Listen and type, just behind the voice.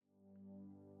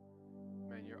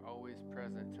always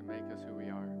present to make us who we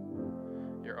are.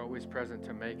 You're always present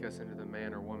to make us into the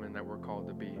man or woman that we're called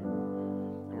to be.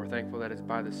 And we're thankful that it's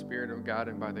by the Spirit of God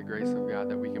and by the grace of God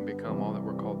that we can become all that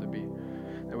we're called to be,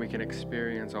 that we can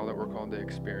experience all that we're called to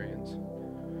experience.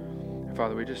 And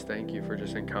Father, we just thank you for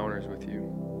just encounters with you.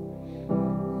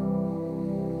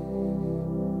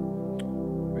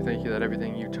 We thank you that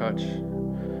everything you touch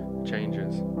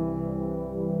changes.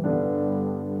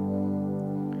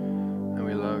 And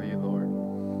we love you, Lord.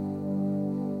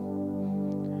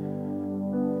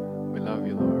 We love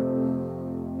you, Lord.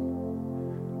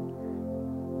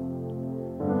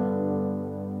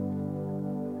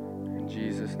 In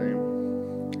Jesus' name,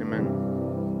 amen.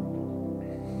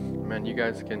 Amen. You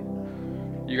guys can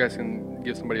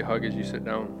give somebody a hug as you sit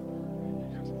down.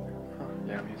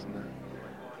 Yeah, I'm using that.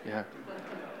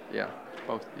 Yeah,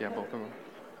 both of them.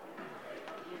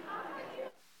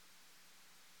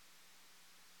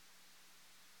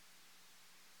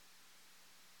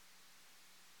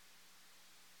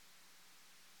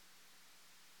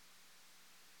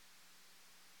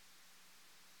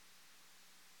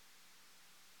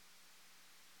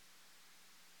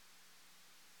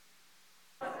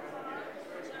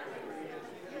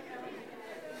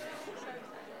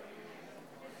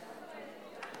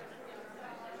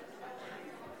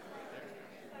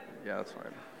 Yeah, that's fine.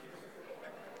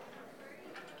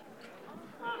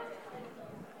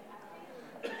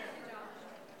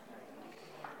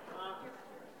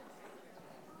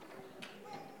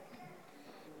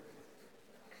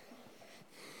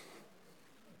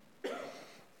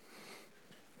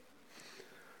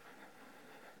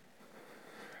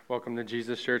 Welcome to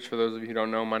Jesus Church. For those of you who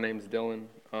don't know, my name's Dylan.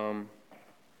 I'm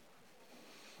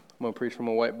going to preach from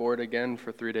a whiteboard again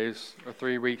for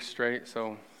 3 weeks straight,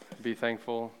 so be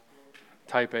thankful.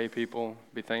 Type A people,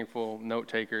 be thankful. Note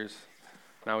takers,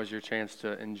 now is your chance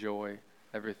to enjoy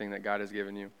everything that God has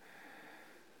given you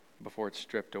before it's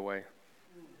stripped away.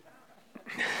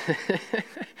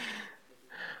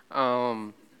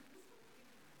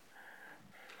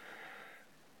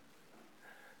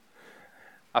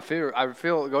 I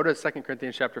feel go to 2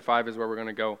 Corinthians chapter 5 is where we're going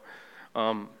to go.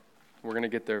 We're going to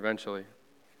get there eventually.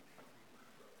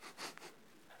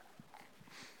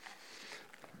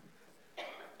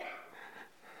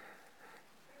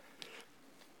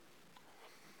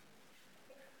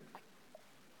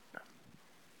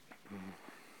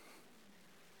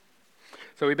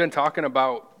 So we've been talking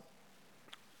about,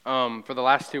 for the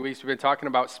last 2 weeks, we've been talking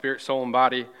about spirit, soul, and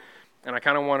body, and I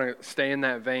kind of want to stay in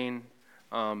that vein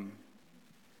and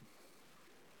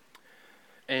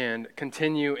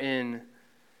continue in,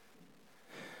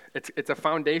 it's a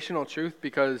foundational truth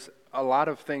because a lot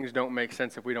of things don't make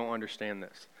sense if we don't understand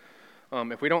this.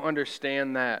 If we don't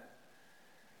understand that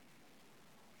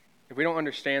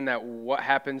what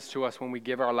happens to us when we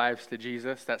give our lives to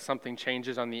Jesus, that something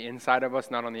changes on the inside of us,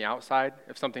 not on the outside.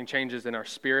 If something changes in our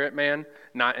spirit, man,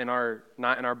 not in our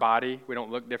body, we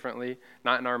don't look differently.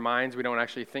 Not in our minds, we don't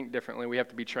actually think differently. We have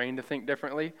to be trained to think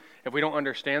differently. If we don't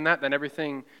understand that, then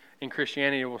everything in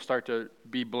Christianity will start to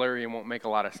be blurry and won't make a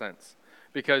lot of sense.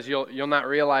 Because you'll not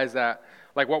realize that,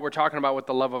 like what we're talking about with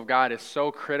the love of God is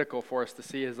so critical for us to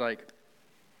see is like,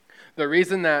 the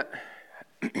reason that,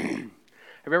 have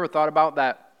you ever thought about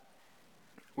that?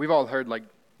 We've all heard like,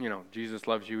 Jesus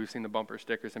loves you. We've seen the bumper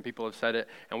stickers and people have said it,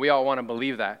 and we all want to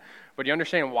believe that. But do you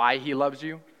understand why he loves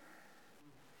you?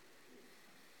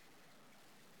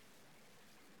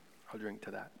 I'll drink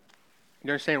to that.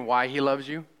 You understand why he loves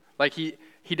you? Like he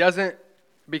doesn't,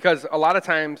 because a lot of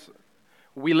times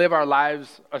we live our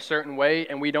lives a certain way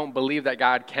and we don't believe that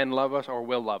God can love us or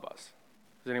will love us.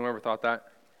 Has anyone ever thought that?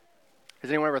 Has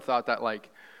anyone ever thought that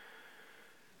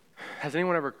has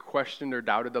anyone ever questioned or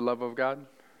doubted the love of God?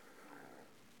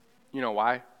 You know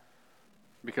why?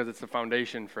 Because it's the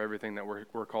foundation for everything that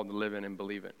we're called to live in and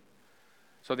believe in.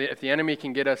 So if the enemy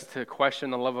can get us to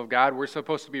question the love of God, we're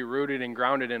supposed to be rooted and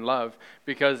grounded in love,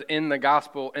 because in the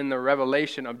gospel, in the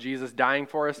revelation of Jesus dying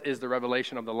for us, is the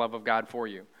revelation of the love of God for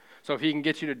you. So if he can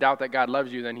get you to doubt that God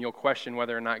loves you, then he'll question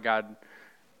whether or not God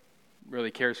really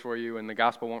cares for you, and the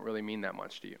gospel won't really mean that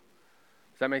much to you.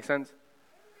 Does that make sense?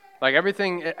 Like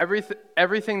everything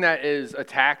that is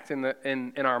attacked in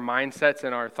our mindsets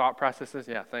and our thought processes,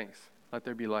 yeah, thanks. Let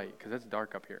there be light, because it's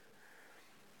dark up here.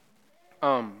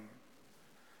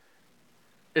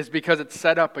 Is because it's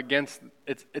set up against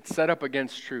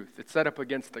truth. It's set up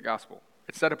against the gospel.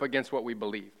 It's set up against what we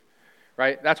believe.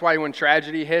 Right? That's why when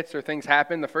tragedy hits or things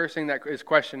happen, the first thing that is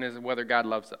questioned is whether God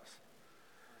loves us.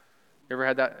 You ever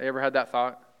had that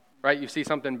thought? Right? You see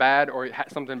something bad or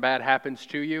something bad happens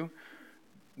to you.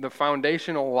 The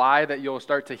foundational lie that you'll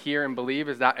start to hear and believe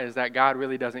is that God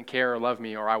really doesn't care or love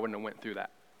me, or I wouldn't have went through that.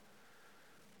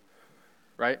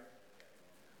 right?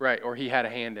 Right, or he had a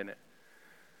hand in it.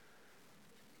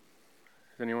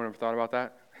 Has anyone ever thought about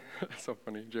that? It's so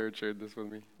funny. Jared shared this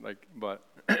with me, but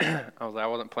I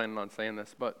wasn't planning on saying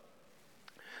this, but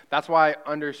that's why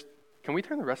can we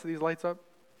turn the rest of these lights up?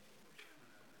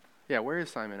 Yeah, where is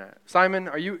Simon at? Simon,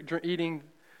 are you eating?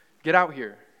 Get out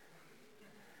here.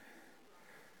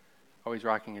 Oh, he's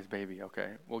rocking his baby.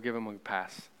 Okay, we'll give him a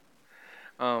pass.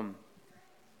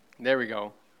 There we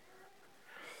go.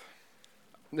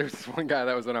 There's this one guy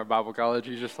that was in our Bible college.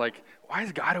 He's just like, why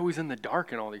is God always in the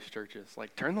dark in all these churches?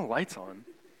 Like, turn the lights on.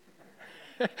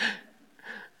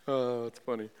 Oh, it's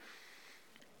funny.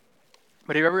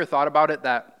 But have you ever thought about it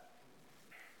that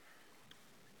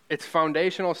it's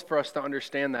foundational for us to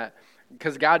understand that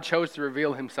because God chose to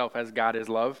reveal himself as God is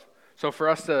love. So for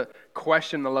us to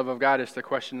question the love of God is to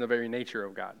question the very nature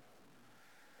of God.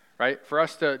 Right? For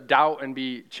us to doubt and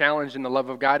be challenged in the love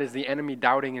of God is the enemy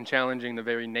doubting and challenging the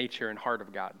very nature and heart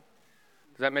of God.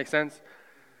 Does that make sense?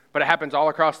 But it happens all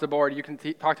across the board. You can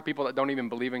talk to people that don't even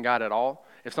believe in God at all.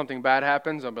 If something bad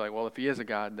happens, they'll be like, well, if he is a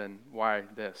God, then why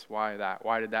this? Why that?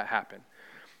 Why did that happen?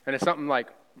 And it's something like,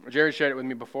 Jerry shared it with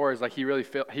me before, is like he really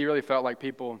felt like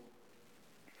people,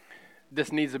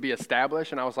 this needs to be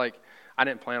established. And I was like, I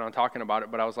didn't plan on talking about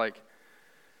it, but I was like,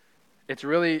 it's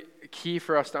really key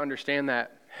for us to understand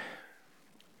that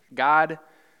God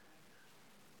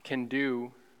can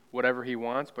do whatever he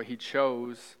wants, but he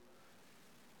chose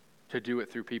to do it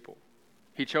through people.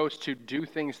 He chose to do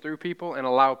things through people and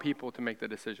allow people to make the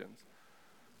decisions.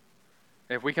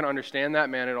 If we can understand that,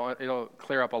 man, it'll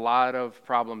clear up a lot of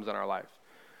problems in our life.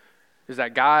 Is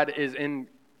that God is in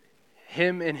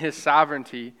his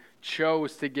sovereignty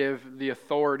chose to give the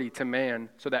authority to man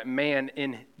so that man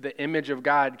in the image of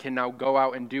God can now go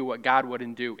out and do what God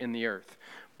wouldn't do in the earth.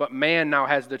 But man now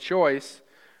has the choice,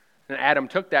 and Adam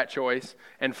took that choice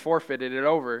and forfeited it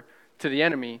over to the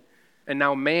enemy. And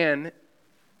now man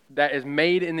that is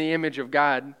made in the image of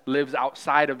God lives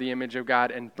outside of the image of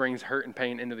God and brings hurt and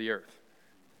pain into the earth.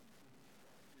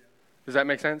 Does that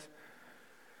make sense?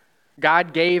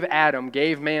 God gave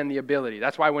man the ability.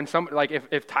 That's why when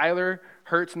if Tyler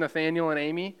hurts Nathaniel and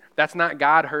Amy, that's not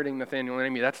God hurting Nathaniel and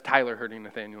Amy, that's Tyler hurting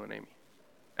Nathaniel and Amy.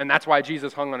 And that's why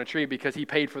Jesus hung on a tree, because he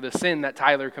paid for the sin that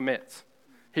Tyler commits.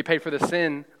 He paid for the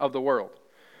sin of the world.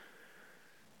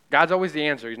 God's always the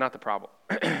answer. He's not the problem.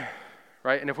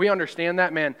 Right? And if we understand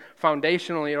that, man,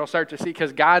 foundationally, it'll start to see,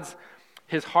 because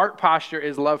his heart posture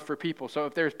is love for people. So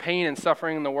if there's pain and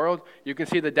suffering in the world, you can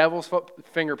see the devil's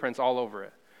fingerprints all over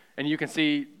it. And you can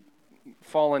see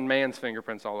fallen man's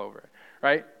fingerprints all over it.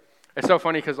 Right? It's so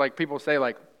funny because people say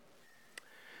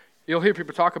you'll hear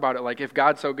people talk about it if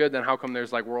God's so good, then how come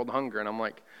there's world hunger? And I'm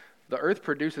like, the earth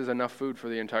produces enough food for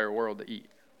the entire world to eat.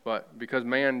 But because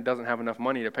man doesn't have enough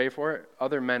money to pay for it,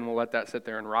 other men will let that sit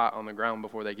there and rot on the ground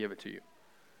before they give it to you.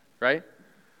 Right?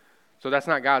 So that's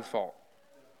not God's fault.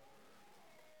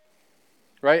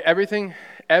 Right? Every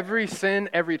sin,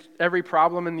 every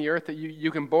problem in the earth, that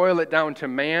you can boil it down to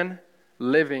man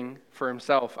living for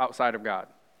himself outside of God.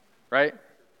 Right?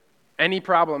 Any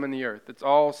problem in the earth,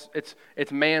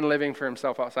 it's man living for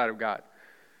himself outside of God.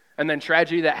 And then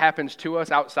tragedy that happens to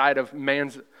us outside of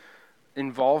man's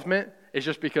involvement is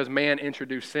just because man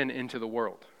introduced sin into the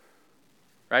world.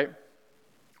 Right?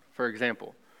 For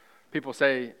example, people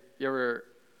say, you ever,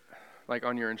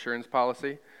 on your insurance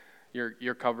policy,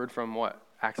 you're covered from what?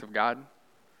 Acts of God?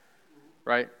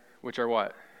 Right? Which are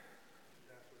what?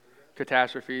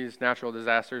 Catastrophes, natural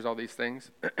disasters, all these things.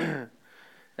 And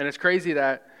it's crazy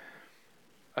that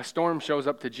a storm shows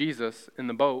up to Jesus in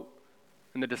the boat,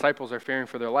 and the disciples are fearing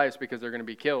for their lives because they're going to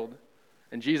be killed.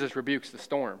 And Jesus rebukes the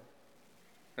storm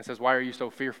and says, "Why are you so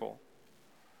fearful?"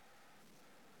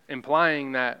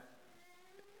 Implying that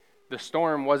the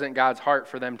storm wasn't God's heart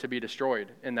for them to be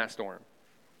destroyed in that storm.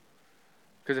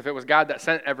 Because if it was God that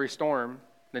sent every storm,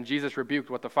 then Jesus rebuked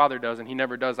what the Father does, and he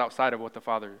never does outside of what the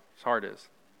Father's heart is.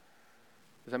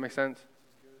 Does that make sense?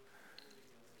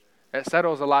 It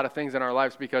settles a lot of things in our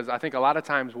lives, because I think a lot of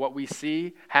times what we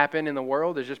see happen in the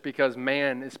world is just because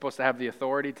man is supposed to have the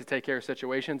authority to take care of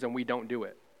situations and we don't do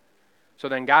it. So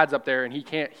then God's up there and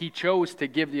he chose to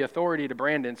give the authority to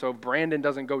Brandon. So if Brandon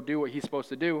doesn't go do what he's supposed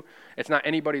to do, it's not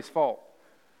anybody's fault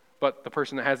but the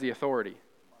person that has the authority.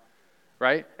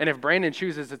 Right? And if Brandon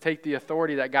chooses to take the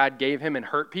authority that God gave him and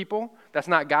hurt people, that's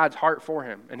not God's heart for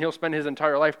him. And he'll spend his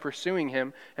entire life pursuing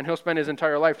him, and he'll spend his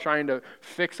entire life trying to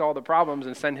fix all the problems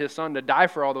and send his son to die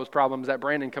for all those problems that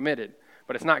Brandon committed.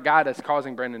 But it's not God that's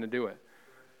causing Brandon to do it.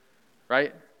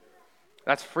 Right?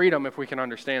 That's freedom if we can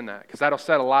understand that, because that'll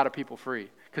set a lot of people free.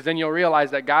 Because then you'll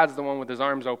realize that God's the one with his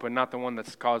arms open, not the one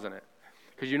that's causing it.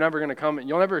 Because you'll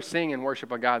never sing and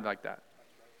worship a God like that.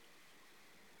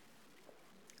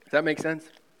 Does that make sense?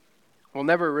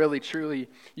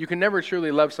 You can never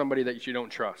truly love somebody that you don't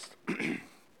trust. And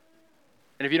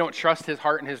if you don't trust his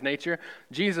heart and his nature,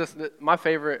 Jesus,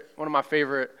 one of my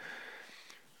favorite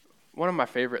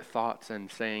thoughts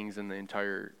and sayings in the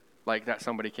entire, like that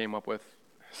somebody came up with,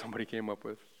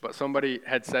 but somebody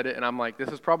had said it, and I'm like, this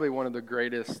is probably one of the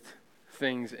greatest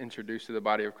things introduced to the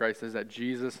body of Christ, is that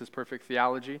Jesus is perfect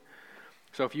theology.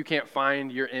 So if you can't find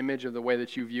your image of the way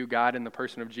that you view God in the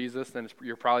person of Jesus, then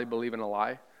you're probably believing a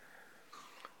lie.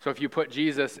 So if you put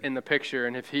Jesus in the picture,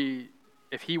 and if he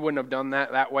wouldn't have done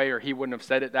that way, or he wouldn't have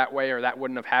said it that way, or that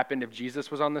wouldn't have happened if Jesus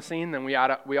was on the scene, then we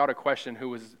ought to question who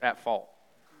was at fault.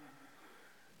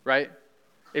 Right?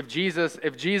 If Jesus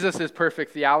is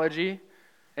perfect theology,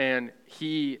 and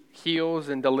he heals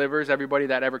and delivers everybody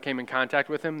that ever came in contact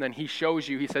with him, then he shows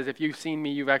you, he says, if you've seen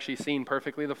me, you've actually seen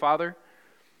perfectly the Father.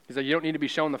 He said, you don't need to be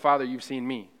shown the Father, you've seen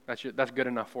me. That's good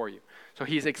enough for you. So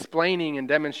he's explaining and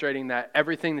demonstrating that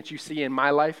everything that you see in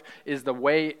my life is the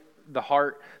way, the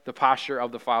heart, the posture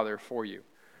of the Father for you.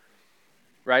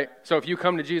 Right? So if you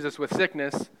come to Jesus with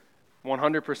sickness,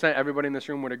 100% everybody in this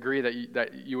room would agree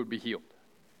that you would be healed.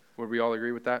 Would we all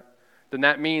agree with that? Then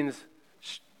that means,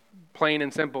 plain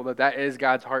and simple, that is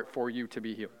God's heart for you to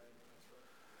be healed.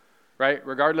 Right?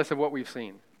 Regardless of what we've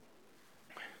seen.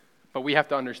 But we have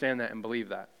to understand that and believe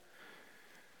that.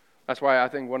 That's why I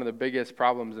think one of the biggest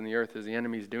problems in the earth is the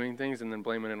enemy's doing things and then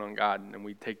blaming it on God, and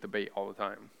we take the bait all the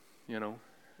time,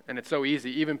 And it's so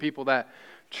easy. Even people that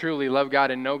truly love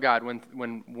God and know God,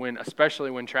 when especially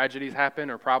when tragedies happen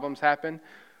or problems happen,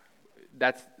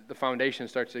 that's the foundation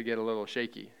starts to get a little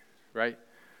shaky, right?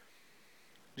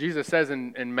 Jesus says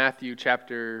in Matthew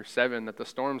chapter 7 that the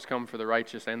storms come for the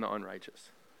righteous and the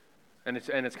unrighteous. And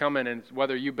it's coming, and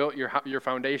whether you built your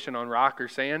foundation on rock or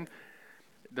sand,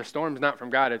 the storm's not from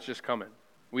God, it's just coming.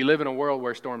 We live in a world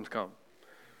where storms come,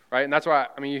 right? And that's why,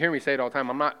 you hear me say it all the time.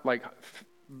 I'm not like,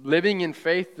 living in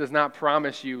faith does not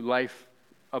promise you life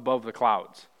above the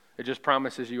clouds. It just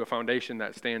promises you a foundation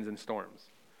that stands in storms,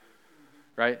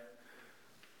 right?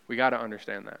 We got to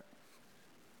understand that.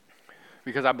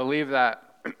 Because I believe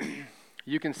that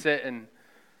you can sit and,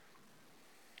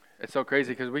 it's so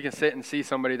crazy because we can sit and see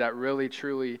somebody that really,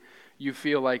 truly, you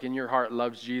feel like in your heart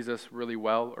loves Jesus really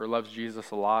well, or loves Jesus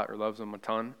a lot, or loves him a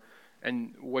ton.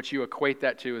 And what you equate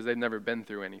that to is they've never been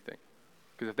through anything.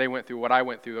 Because if they went through what I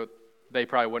went through, they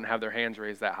probably wouldn't have their hands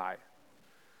raised that high.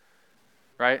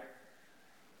 Right?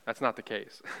 That's not the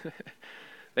case.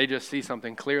 They just see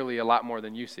something clearly a lot more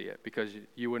than you see it, because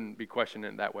you wouldn't be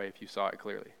questioning it that way if you saw it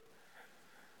clearly.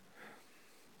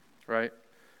 Right?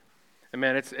 And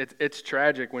man, it's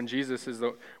tragic when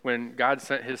God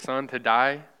sent his son to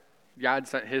die. God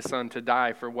sent his son to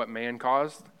die for what man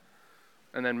caused,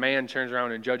 and then man turns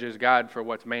around and judges God for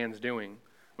what man's doing,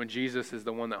 when Jesus is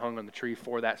the one that hung on the tree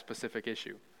for that specific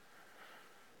issue.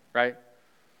 Right?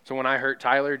 So when I hurt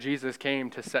Tyler, Jesus came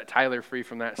to set Tyler free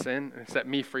from that sin and set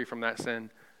me free from that sin,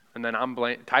 and then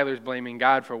Tyler's blaming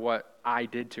God for what I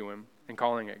did to him and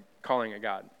calling it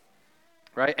God.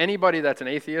 Right? Anybody that's an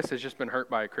atheist has just been hurt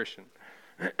by a Christian.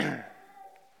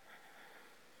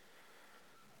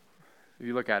 If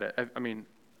you look at it,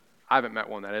 I haven't met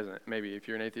one that isn't. Maybe if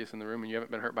you're an atheist in the room and you haven't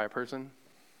been hurt by a person,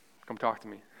 come talk to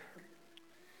me.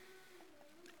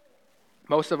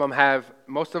 Most of them have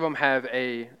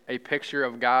a picture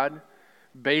of God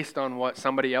based on what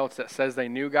somebody else that says they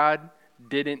knew God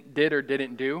did or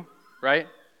didn't do, right?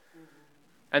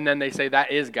 And then they say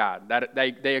that is God. That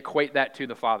they equate that to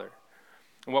the Father.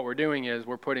 And what we're doing is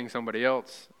we're putting somebody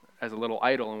else as a little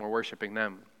idol and we're worshiping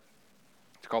them.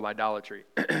 It's called idolatry.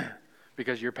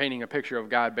 Because you're painting a picture of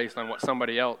God based on what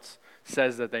somebody else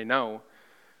says that they know,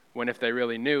 when if they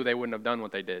really knew, they wouldn't have done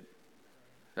what they did.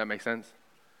 Does that make sense?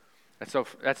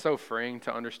 That's so freeing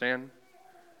to understand.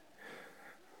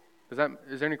 Is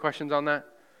there any questions on that?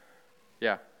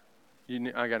 Yeah.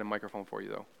 I got a microphone for you,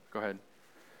 though. Go ahead.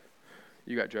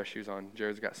 You got dress shoes on.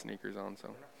 Jared's got sneakers on,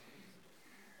 so.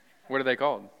 What are they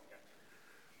called?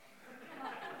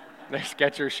 They're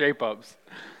Skechers shape-ups.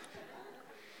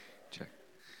 Check.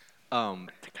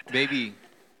 Maybe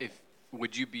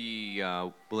would you be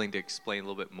willing to explain a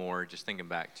little bit more, just thinking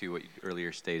back to what you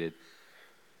earlier stated?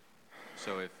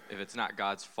 So if it's not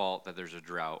God's fault that there's a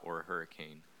drought or a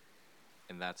hurricane,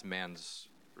 and that's man's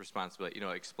responsibility,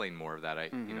 explain more of that. I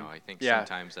think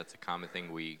sometimes that's a common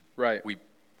thing. We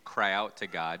cry out to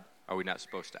God. Are we not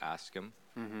supposed to ask him?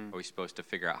 Mm-hmm. Are we supposed to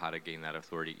figure out how to gain that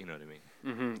authority? You know what I mean?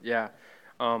 Mm-hmm. Yeah.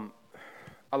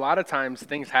 A lot of times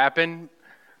things happen,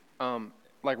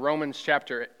 like Romans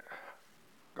chapter.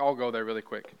 I'll go there really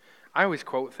quick. I always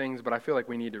quote things, but I feel like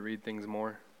we need to read things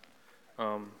more.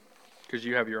 Because because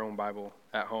you have your own Bible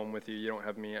at home with you. You don't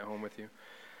have me at home with you.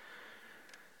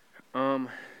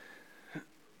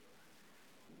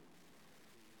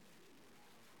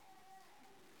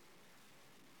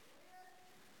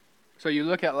 So you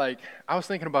look at I was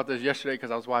thinking about this yesterday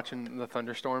because I was watching the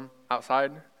thunderstorm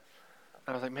outside.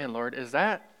 I was like, man, Lord,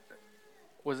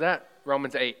 was that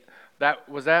Romans 8?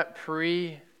 Was that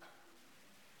pre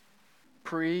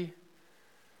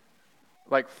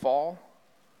fall?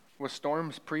 Was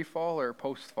storms pre-fall or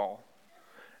post-fall?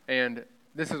 And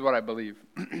this is what I believe.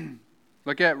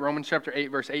 Look at Romans chapter 8,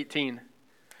 verse 18.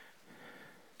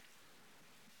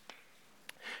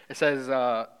 It says,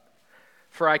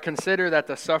 "For I consider that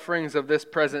the sufferings of this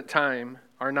present time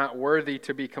are not worthy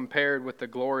to be compared with the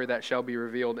glory that shall be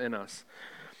revealed in us.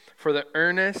 For the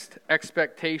earnest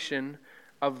expectation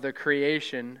of the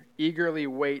creation eagerly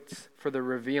waits for the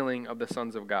revealing of the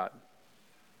sons of God.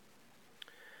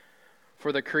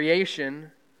 For the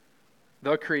creation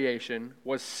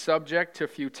was subject to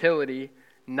futility,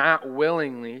 not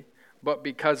willingly, but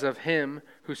because of him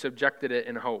who subjected it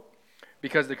in hope.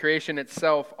 Because the creation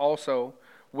itself also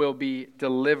will be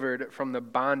delivered from the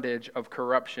bondage of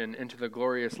corruption into the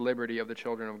glorious liberty of the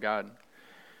children of God."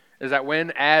 Is that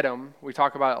when Adam, we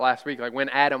talked about it last week, when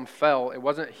Adam fell, it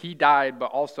wasn't he died,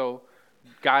 but also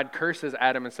God curses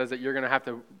Adam and says that you're going to have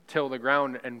to till the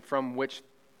ground, and from which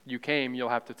you came, you'll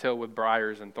have to till with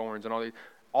briars and thorns and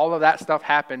all of that stuff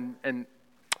happened, and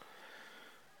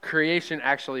creation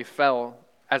actually fell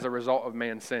as a result of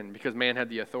man's sin because man had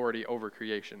the authority over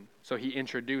creation. So he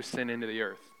introduced sin into the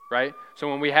earth, right? So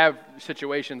when we have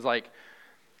situations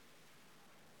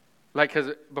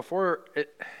because before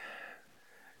it,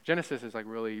 Genesis is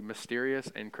really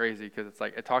mysterious and crazy because it's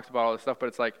it talks about all this stuff, but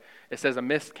it's it says a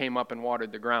mist came up and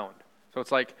watered the ground. So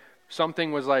it's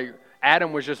something was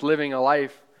Adam was just living a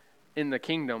life in the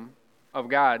kingdom of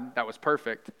God that was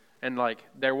perfect, and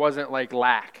there wasn't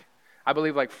lack. I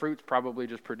believe fruits probably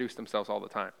just produce themselves all the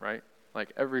time, right?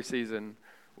 Every season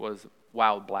was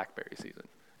wild blackberry season.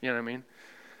 You know what I mean?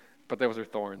 But those are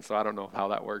thorns, so I don't know how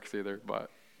that works either. But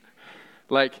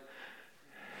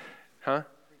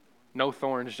no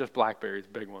thorns, just blackberries,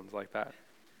 big ones like that.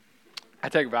 I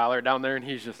take Valor down there, and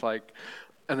he's just and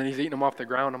then he's eating them off the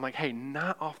ground. I'm like, hey,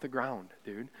 not off the ground,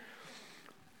 dude.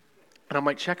 And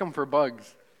I'm check them for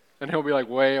bugs. And he'll be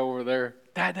way over there.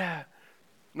 Dad,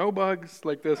 no bugs,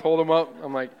 like this, hold them up.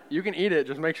 I'm like, you can eat it,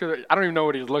 just make sure that, I don't even know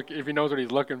what if he knows what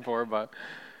he's looking for, but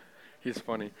he's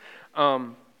funny.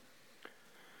 But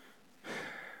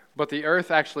the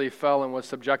earth actually fell and was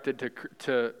subjected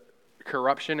to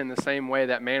corruption in the same way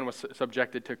that man was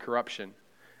subjected to corruption.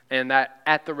 And that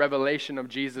at the revelation of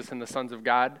Jesus and the sons of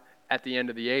God, at the end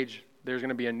of the age, there's going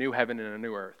to be a new heaven and a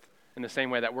new earth. In the same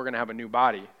way that we're going to have a new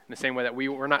body. In the same way that we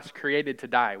were not created to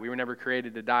die. We were never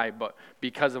created to die, but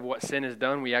because of what sin has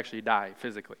done, we actually die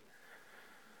physically.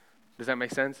 Does that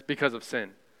make sense? Because of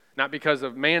sin. Not because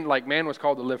of man, man was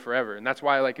called to live forever. And that's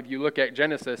why, if you look at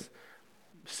Genesis,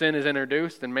 sin is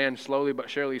introduced, and man slowly but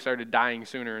surely started dying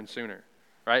sooner and sooner.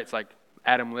 Right? It's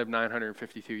Adam lived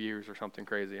 952 years or something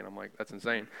crazy, and I'm that's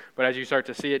insane. But as you start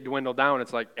to see it dwindle down,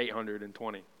 it's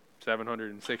 820.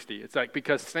 760. It's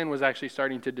because sin was actually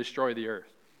starting to destroy the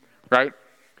earth, right?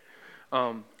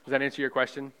 Does that answer your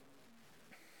question,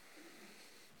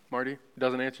 Marty?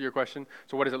 Doesn't answer your question?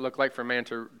 So what does it look like for man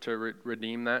to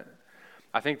redeem that?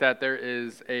 I think that there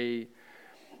is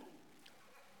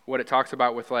what it talks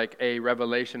about with a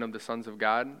revelation of the sons of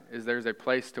God is there's a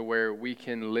place to where we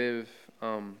can live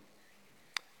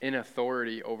in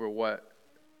authority over what,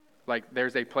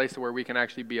 there's a place where we can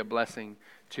actually be a blessing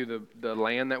to the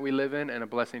land that we live in and a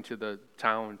blessing to the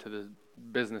town, to the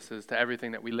businesses, to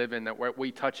everything that we live in, that what we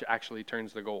touch actually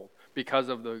turns to gold because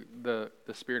of the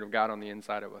Spirit of God on the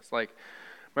inside of us.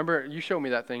 Remember, you showed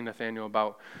me that thing, Nathaniel,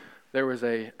 about there was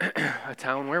a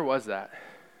town, where was that?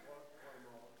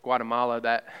 Guatemala,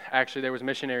 that actually there was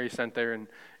missionaries sent there, and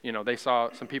they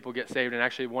saw some people get saved, and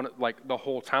actually the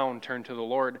whole town turned to the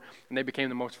Lord, and they became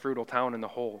the most fruitful town in the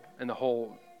whole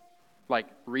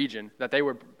region. That they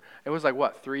were, it was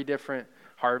 3 different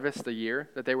harvests a year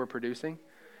that they were producing.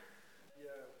 Yeah,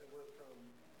 it went from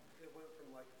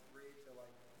 3 to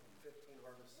 15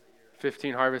 harvests a year.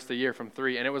 15 harvests a year from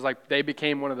 3, and it was they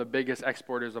became one of the biggest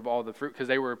exporters of all the fruit because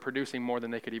they were producing more than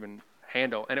they could even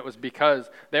handle, and it was because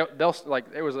it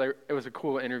was a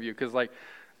cool interview because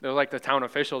they're the town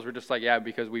officials were just yeah,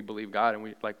 because we believe God, and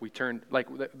we turned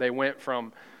they went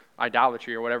from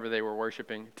idolatry or whatever they were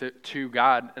worshiping to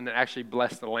God, and then actually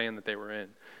blessed the land that they were in.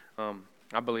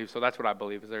 I believe so. That's what I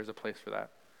believe, is there's a place for that.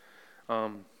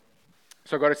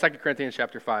 So go to 2 Corinthians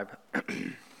chapter 5.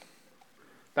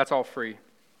 That's all free.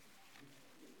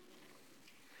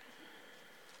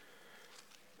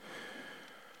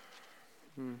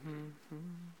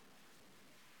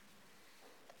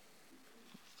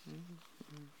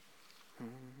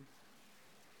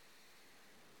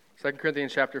 Second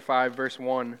Corinthians chapter 5, verse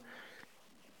 1.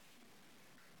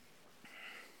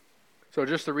 So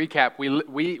just to recap,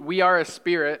 we are a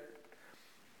spirit,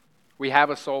 we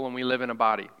have a soul, and we live in a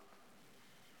body.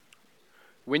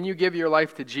 When you give your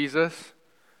life to Jesus,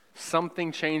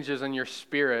 something changes in your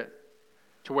spirit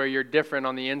to where you're different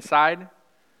on the inside.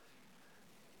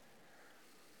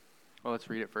 Well, let's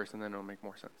read it first and then it'll make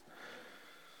more sense.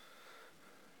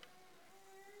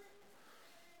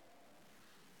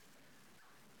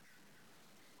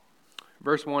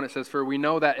 Verse 1, it says, "For we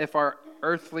know that if our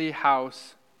earthly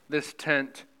house, this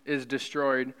tent, is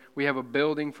destroyed, we have a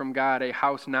building from God, a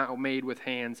house not made with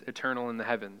hands, eternal in the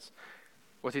heavens."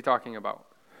 What's he talking about?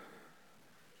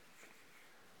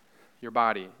 Your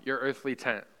body, your earthly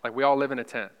tent. Like we all live in a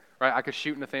tent, right? I could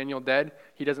shoot Nathaniel dead.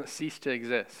 He doesn't cease to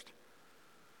exist,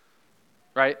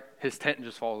 right? His tent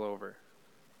just falls over.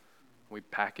 We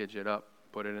package it up,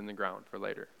 put it in the ground for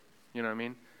later. You know what I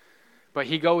mean? But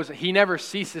he never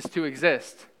ceases to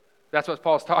exist. That's what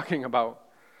Paul's talking about.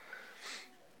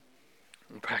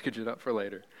 We'll package it up for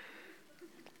later.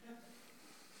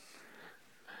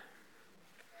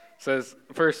 It says,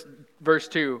 verse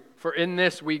 2, "For in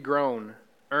this we groan,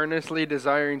 earnestly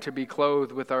desiring to be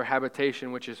clothed with our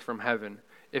habitation which is from heaven,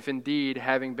 if indeed,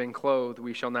 having been clothed,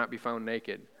 we shall not be found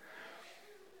naked."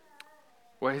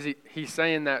 Well, he's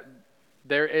saying that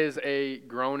there is a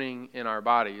groaning in our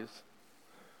bodies,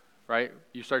 right?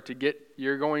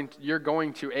 You're going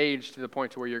to age to the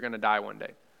point to where you're going to die one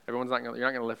day. You're not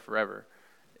going to live forever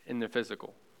in the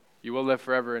physical. You will live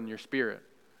forever in your spirit,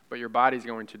 but your body's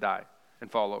going to die and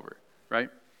fall over, right?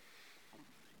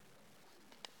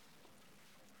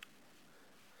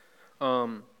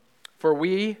 "For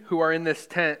we who are in this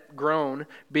tent groan,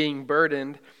 being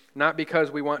burdened, not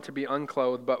because we want to be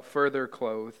unclothed, but further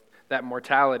clothed, that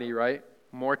mortality," right?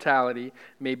 "Mortality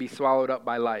may be swallowed up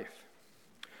by life.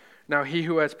 Now he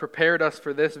who has prepared us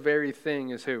for this very thing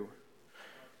is who?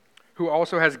 Who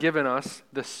also has given us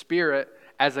the Spirit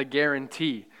as a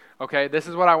guarantee." Okay, this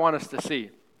is what I want us to see.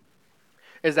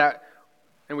 Is that,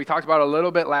 and we talked about a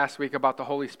little bit last week about the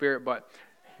Holy Spirit, but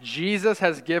Jesus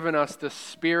has given us the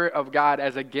Spirit of God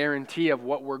as a guarantee of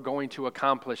what we're going to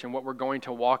accomplish and what we're going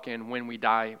to walk in when we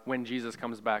die, when Jesus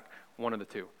comes back, one of the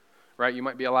two. Right? You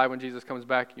might be alive when Jesus comes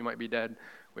back. You might be dead.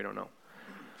 We don't know.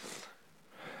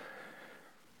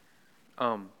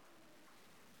 I'm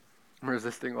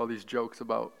resisting all these jokes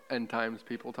about end times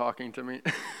people talking to me.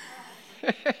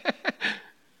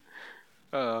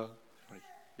 You're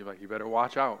like, you better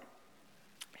watch out.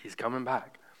 He's coming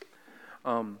back.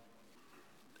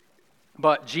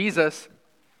 But Jesus,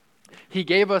 he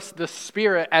gave us the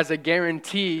Spirit as a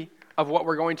guarantee of what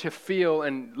we're going to feel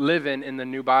and live in the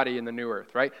new body, in the new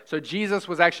earth, right? So Jesus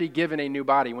was actually given a new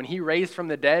body. When he raised from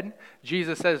the dead,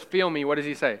 Jesus says, "Feel me." What does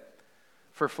he say?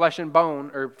 For flesh and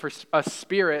bone, or for a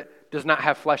spirit does not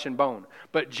have flesh and bone.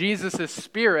 But Jesus'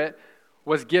 spirit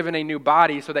was given a new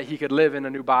body so that he could live in a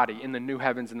new body, in the new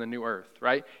heavens and the new earth,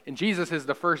 right? And Jesus is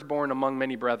the firstborn among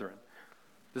many brethren.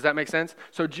 Does that make sense?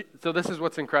 So this is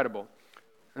what's incredible.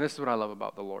 And this is what I love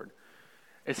about the Lord.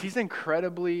 Is he's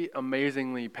incredibly,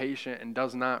 amazingly patient and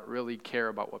does not really care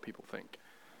about what people think.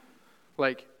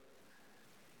 Like,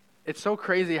 it's so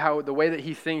crazy how the way that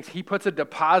he thinks, he puts a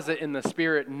deposit in the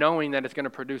Spirit knowing that it's going to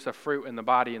produce a fruit in the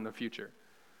body in the future.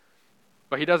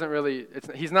 But he doesn't really,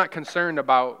 he's not concerned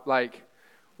about like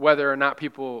whether or not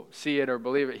people see it or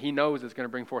believe it. He knows it's going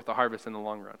to bring forth a harvest in the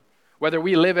long run. Whether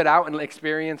we live it out and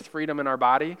experience freedom in our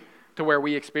body to where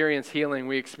we experience healing,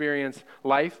 we experience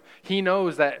life, he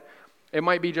knows that it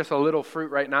might be just a little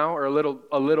fruit right now or a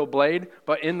little blade,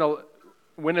 but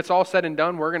when it's all said and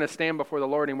done, we're going to stand before the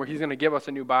Lord and he's going to give us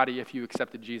a new body if you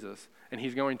accepted Jesus. And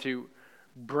he's going to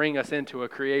bring us into a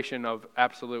creation of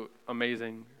absolute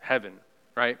amazing heaven,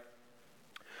 right?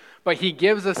 But he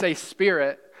gives us a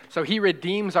spirit, so he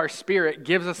redeems our spirit,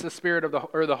 gives us the spirit of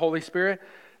the Holy Spirit.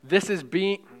 This is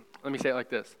let me say it like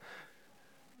this.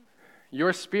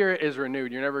 Your spirit is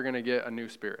renewed. You're never going to get a new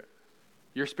spirit.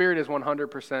 Your spirit is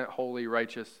 100% holy,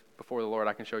 righteous before the Lord.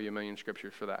 I can show you a million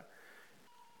scriptures for that.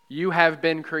 You have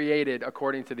been created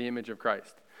according to the image of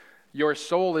Christ. Your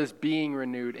soul is being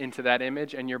renewed into that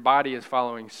image, and your body is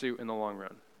following suit in the long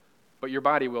run. But your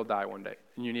body will die one day,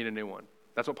 and you need a new one.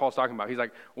 That's what Paul's talking about. He's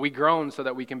like, we groan so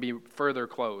that we can be further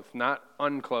clothed. Not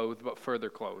unclothed, but further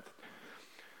clothed.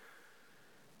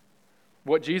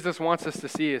 What Jesus wants us to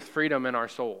see is freedom in our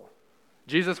soul.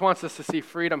 Jesus wants us to see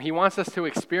freedom. He wants us to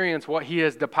experience what he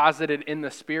has deposited in the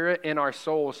Spirit, in our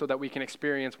soul, so that we can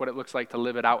experience what it looks like to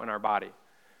live it out in our body.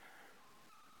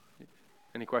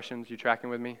 Any questions? You tracking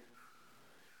with me?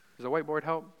 Does the whiteboard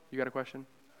help? You got a question?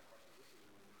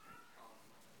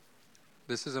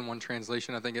 This is in one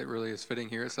translation. I think it really is fitting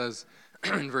here. It says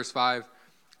in verse 5,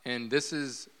 and this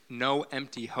is no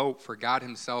empty hope, for God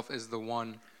himself is the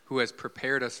one who has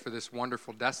prepared us for this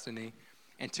wonderful destiny.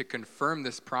 And to confirm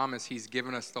this promise, he's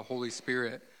given us the Holy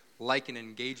Spirit like an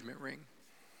engagement ring,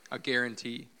 a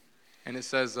guarantee. And it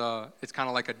says it's kind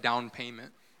of like a down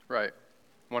payment. Right,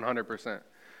 100%,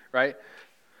 right?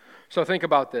 So think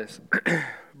about this.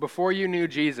 Before you knew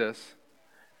Jesus,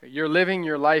 you're living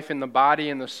your life in the body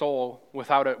and the soul with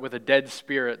a dead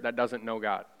spirit that doesn't know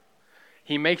God.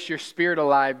 He makes your spirit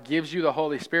alive, gives you the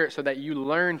Holy Spirit so that you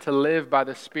learn to live by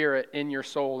the Spirit in your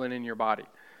soul and in your body.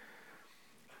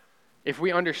 If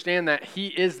we understand that He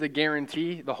is the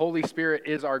guarantee, the Holy Spirit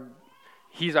is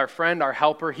He's our friend, our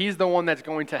helper. He's the one that's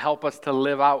going to help us to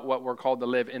live out what we're called to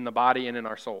live in the body and in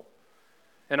our soul.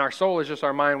 And our soul is just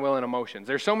our mind, will, and emotions.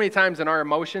 There's so many times in our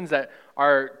emotions that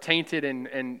are tainted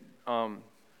and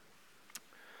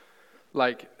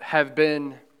have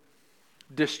been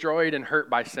destroyed and hurt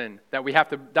by sin that we have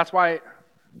to. That's why.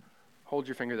 Hold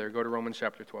your finger there. Go to Romans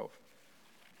chapter 12.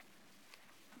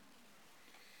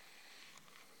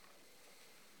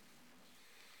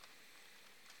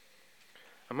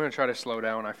 I'm going to try to slow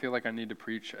down. I feel like I need to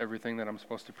preach everything that I'm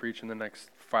supposed to preach in the next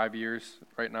 5 years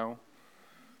right now.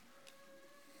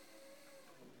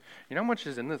 You know how much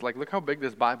is in this? Like, look how big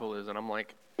this Bible is. And I'm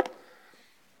like,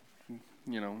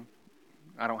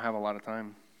 I don't have a lot of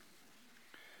time.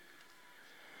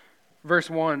 Verse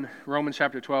 1, Romans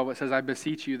chapter 12, it says, I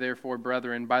beseech you, therefore,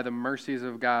 brethren, by the mercies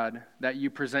of God, that you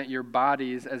present your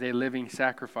bodies as a living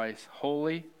sacrifice,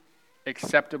 holy,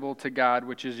 acceptable to God,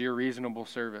 which is your reasonable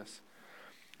service.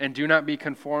 And do not be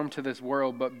conformed to this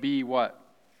world, but be what?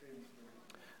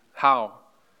 How?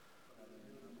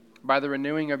 By the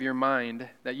renewing of your mind,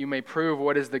 that you may prove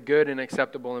what is the good and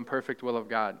acceptable and perfect will of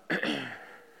God.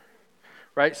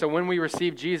 Right? So when we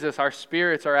receive Jesus, our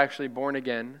spirits are actually born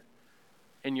again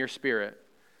in your spirit.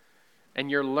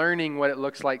 And you're learning what it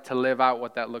looks like to live out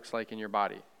what that looks like in your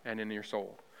body and in your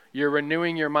soul. You're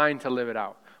renewing your mind to live it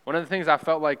out. One of the things I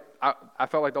felt like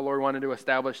the Lord wanted to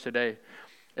establish today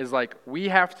is like we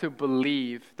have to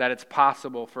believe that it's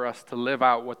possible for us to live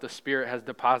out what the Spirit has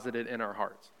deposited in our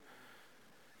hearts.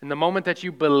 And the moment that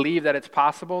you believe that it's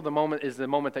possible, the moment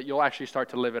that you'll actually start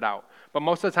to live it out. But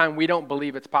most of the time we don't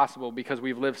believe it's possible because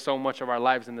we've lived so much of our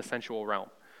lives in the sensual realm.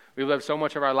 We've lived so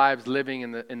much of our lives living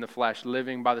in the flesh,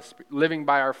 living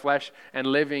by our flesh and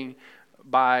living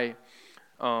by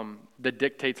the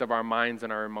dictates of our minds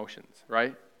and our emotions,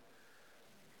 right?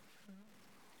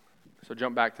 So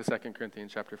jump back to 2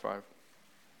 Corinthians chapter 5.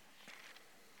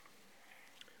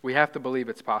 We have to believe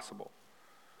it's possible.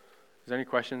 Is there any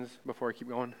questions before I keep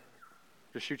going?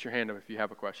 Just shoot your hand up if you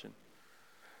have a question.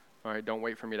 All right, don't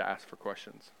wait for me to ask for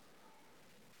questions.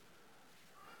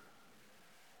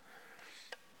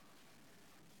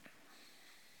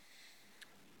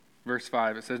 Verse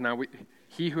 5, it says, Now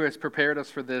he who has prepared us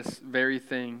for this very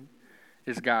thing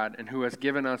is God, and who has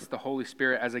given us the Holy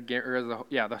Spirit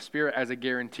the Spirit as a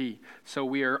guarantee. So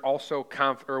we are also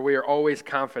we are always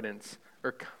confident,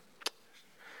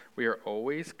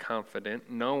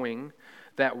 knowing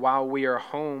that while we are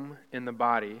home in the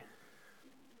body,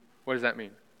 what does that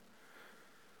mean?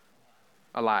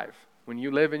 Alive. When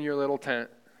you live in your little tent,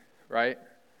 right?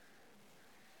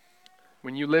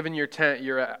 When you live in your tent,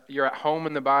 you're at home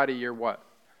in the body, you're what?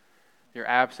 You're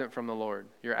absent from the Lord.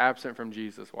 You're absent from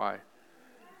Jesus. Why?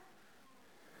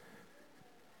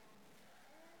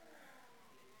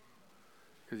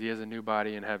 Because he has a new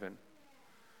body in heaven.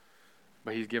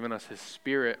 But he's given us his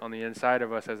Spirit on the inside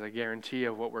of us as a guarantee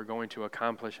of what we're going to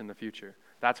accomplish in the future.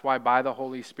 That's why by the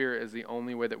Holy Spirit is the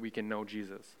only way that we can know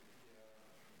Jesus.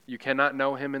 You cannot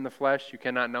know him in the flesh. You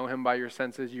cannot know him by your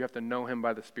senses. You have to know him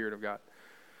by the Spirit of God.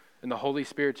 And the Holy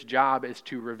Spirit's job is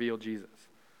to reveal Jesus.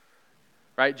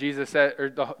 Right? Jesus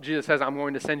says, I'm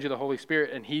going to send you the Holy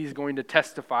Spirit, and he's going to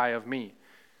testify of me.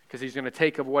 Because he's going to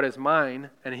take of what is mine,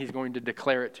 and he's going to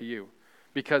declare it to you.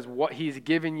 Because what he's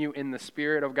given you in the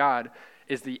Spirit of God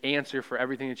is the answer for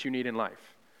everything that you need in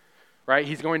life. Right?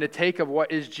 He's going to take of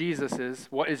what is Jesus's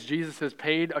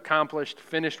paid, accomplished,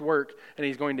 finished work, and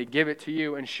he's going to give it to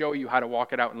you and show you how to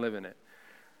walk it out and live in it.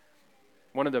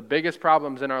 One of the biggest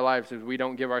problems in our lives is we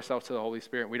don't give ourselves to the Holy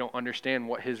Spirit. We don't understand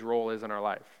what his role is in our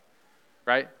life.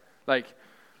 Right? Like,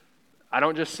 I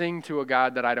don't just sing to a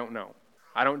God that I don't know.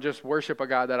 I don't just worship a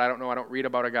God that I don't know. I don't read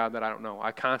about a God that I don't know.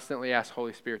 I constantly ask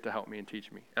Holy Spirit to help me and teach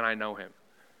me, and I know him.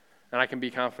 And I can be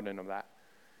confident of that.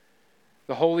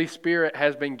 The Holy Spirit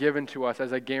has been given to us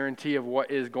as a guarantee of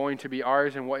what is going to be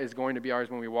ours and what is going to be ours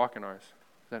when we walk in ours.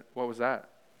 What was that?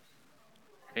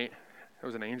 It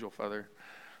was an angel feather.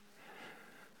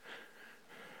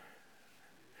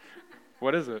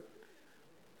 What is it?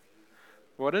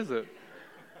 What is it?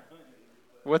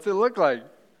 What's it look like?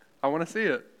 I want to see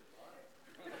it.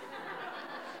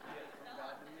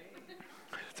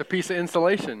 It's a piece of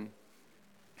insulation.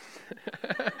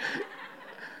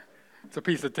 It's a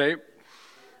piece of tape.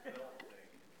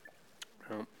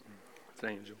 Oh, it's an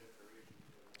angel.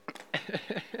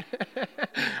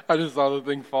 I just saw the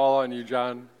thing fall on you,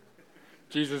 John.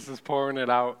 Jesus is pouring it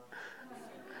out.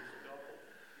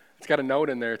 It's got a note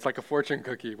in there. It's like a fortune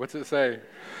cookie. What's it say?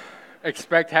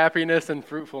 Expect happiness and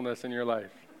fruitfulness in your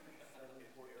life.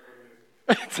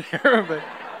 It's Arabic.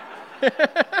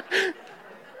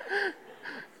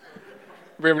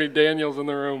 We have any Daniels in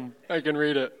the room? I can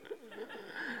read it.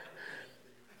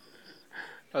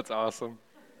 That's awesome.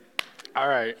 All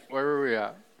right, where were we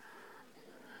at?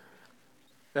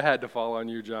 It had to fall on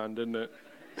you, John, didn't it?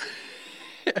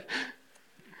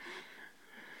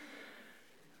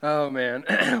 Oh, man.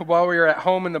 While we were at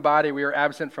home in the body, we were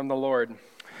absent from the Lord.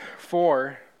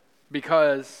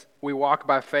 Because we walk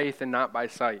by faith and not by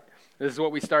sight. This is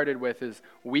what we started with, is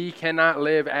we cannot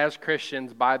live as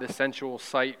Christians by the sensual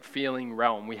sight feeling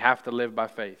realm. We have to live by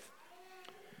faith.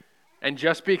 And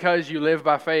just because you live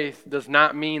by faith does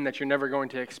not mean that you're never going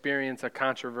to experience a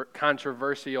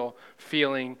controversial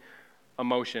feeling,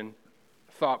 emotion,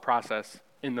 thought process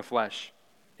in the flesh,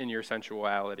 in your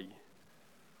sensuality,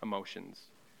 emotions,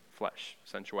 flesh,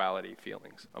 sensuality,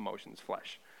 feelings, emotions,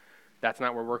 flesh. That's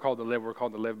not where we're called to live. We're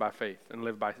called to live by faith and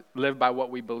live by what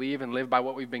we believe and live by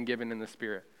what we've been given in the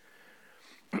Spirit.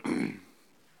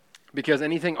 Because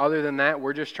anything other than that,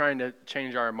 we're just trying to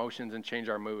change our emotions and change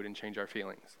our mood and change our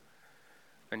feelings.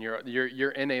 And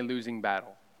you're in a losing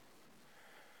battle.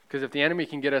 Because if the enemy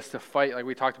can get us to fight, like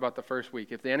we talked about the first week,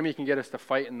 if the enemy can get us to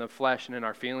fight in the flesh and in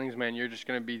our feelings, man, you're just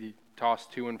going to be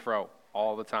tossed to and fro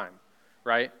all the time,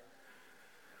 right?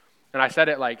 And I said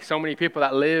it like so many people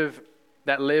that live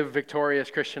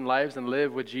victorious Christian lives and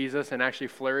live with Jesus and actually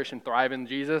flourish and thrive in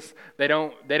Jesus, they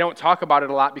don't talk about it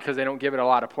a lot because they don't give it a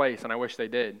lot of place, and I wish they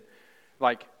did.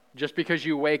 Like, just because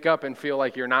you wake up and feel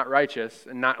like you're not righteous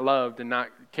and not loved and not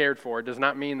cared for does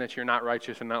not mean that you're not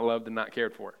righteous and not loved and not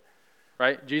cared for,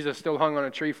 right? Jesus still hung on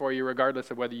a tree for you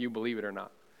regardless of whether you believe it or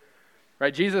not,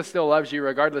 right? Jesus still loves you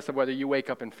regardless of whether you wake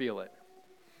up and feel it.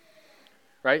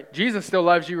 Right? Jesus still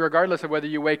loves you regardless of whether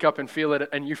you wake up and feel it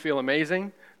and you feel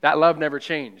amazing. That love never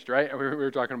changed, right? We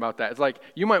were talking about that. It's like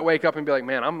you might wake up and be like,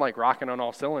 man, I'm like rocking on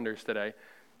all cylinders today.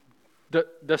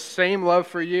 The same love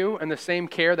for you and the same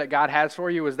care that God has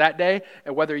for you is that day,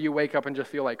 and whether you wake up and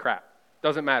just feel like crap.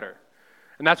 Doesn't matter.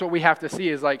 And that's what we have to see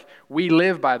is like we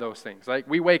live by those things. Like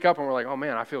we wake up and we're like, oh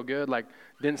man, I feel good. Like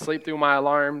didn't sleep through my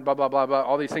alarm, blah, blah, blah, blah.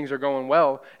 All these things are going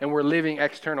well, and we're living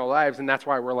external lives, and that's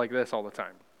why we're like this all the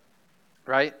time.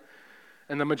 Right?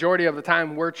 And the majority of the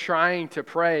time, we're trying to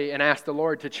pray and ask the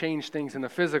Lord to change things in the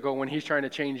physical when he's trying to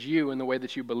change you in the way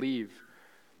that you believe.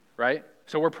 Right?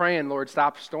 So we're praying, Lord,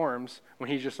 stop storms, when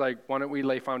he's just like, why don't we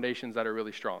lay foundations that are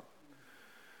really strong?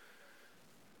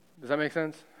 Does that make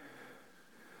sense?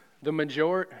 The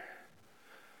majority...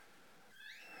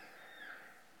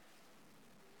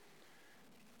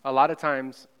 A lot of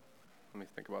times... Let me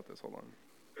think about this. Hold on.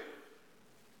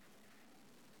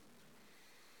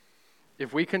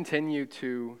 If we continue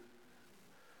to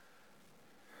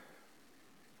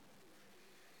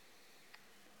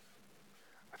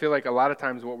I feel like a lot of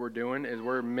times what we're doing is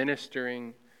we're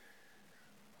ministering,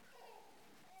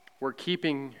 we're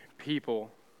keeping people,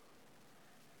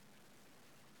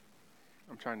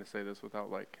 I'm trying to say this without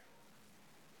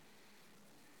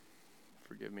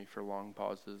forgive me for long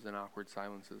pauses and awkward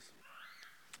silences.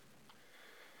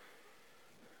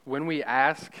 When we're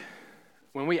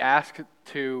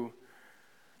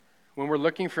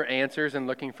looking for answers and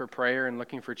looking for prayer and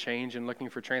looking for change and looking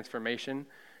for transformation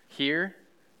here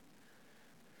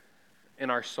in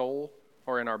our soul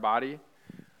or in our body,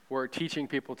 we're teaching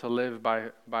people to live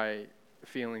by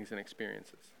feelings and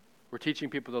experiences. We're teaching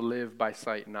people to live by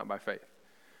sight and not by faith,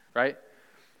 right?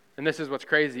 And this is what's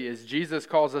crazy is Jesus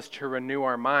calls us to renew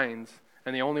our minds,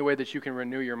 and the only way that you can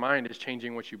renew your mind is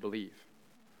changing what you believe.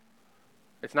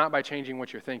 It's not by changing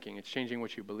what you're thinking. It's changing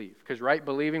what you believe. Because right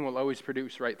believing will always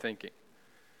produce right thinking.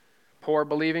 Poor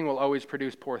believing will always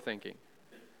produce poor thinking.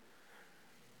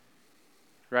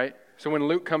 Right? So when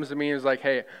Luke comes to me and is like,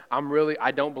 hey,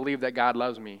 I don't believe that God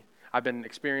loves me. I've been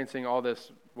experiencing all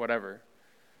this whatever.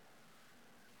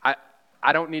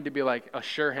 I don't need to be like,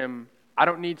 assure him. I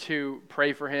don't need to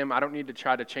pray for him. I don't need to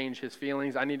try to change his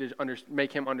feelings. I need to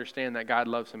make him understand that God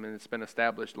loves him and it's been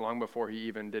established long before he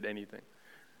even did anything.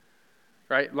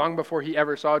 right? Long before he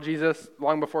ever saw Jesus,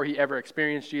 long before he ever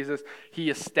experienced Jesus, he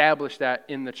established that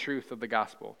in the truth of the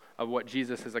gospel, of what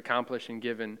Jesus has accomplished and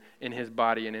given in his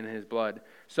body and in his blood.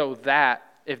 So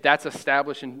that, if that's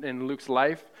established in Luke's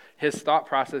life, his thought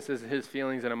processes, his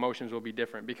feelings and emotions will be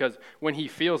different. Because when he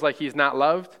feels like he's not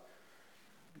loved,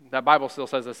 that Bible still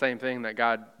says the same thing, that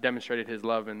God demonstrated his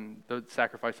love in the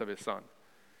sacrifice of his son,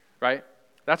 right?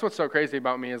 That's what's so crazy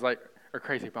about me is like, or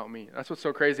crazy about me. That's what's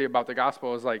so crazy about the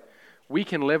gospel is like, we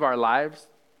can live our lives,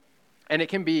 and it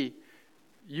can be,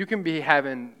 you can be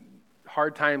having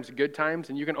hard times, good times,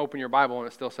 and you can open your Bible and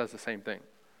it still says the same thing,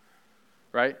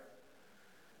 right?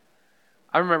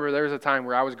 I remember there was a time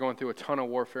where I was going through a ton of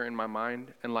warfare in my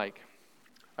mind and like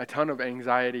a ton of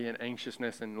anxiety and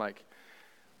anxiousness and like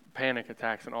panic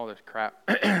attacks and all this crap.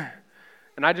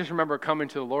 And I just remember coming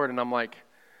to the Lord and I'm like,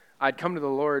 I'd come to the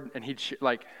Lord and he'd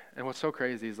and what's so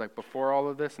crazy is like before all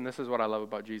of this, and this is what I love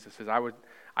about Jesus, is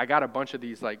I got a bunch of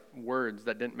these like words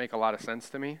that didn't make a lot of sense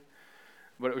to me,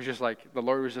 but it was just like the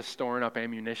Lord was just storing up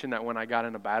ammunition that when I got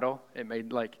in a battle, it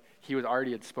made like he was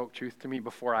already had spoke truth to me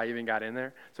before I even got in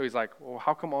there. So he's like, well,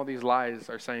 how come all these lies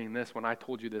are saying this when I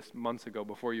told you this months ago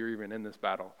before you were even in this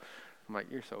battle? I'm like,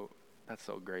 that's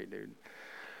so great, dude.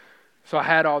 So I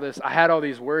had all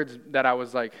these words that I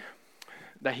was like,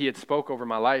 that he had spoke over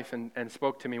my life and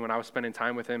spoke to me when I was spending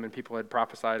time with him and people had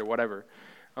prophesied or whatever.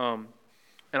 And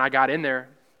I got in there.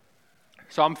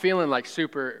 So I'm feeling like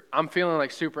super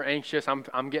anxious.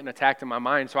 I'm getting attacked in my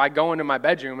mind. So I go into my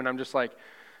bedroom and I'm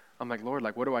like, Lord,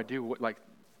 like, what do I do? Like,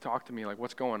 talk to me. Like,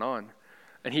 what's going on?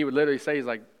 And he would literally say, he's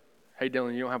like, hey,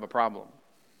 Dylan, you don't have a problem.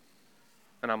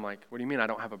 And I'm like, what do you mean I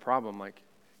don't have a problem? Like,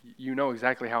 you know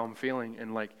exactly how I'm feeling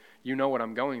and like, you know what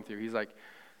I'm going through. He's like,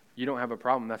 you don't have a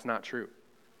problem. That's not true.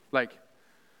 Like,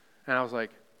 and I was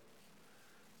like,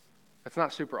 that's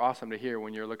not super awesome to hear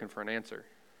when you're looking for an answer.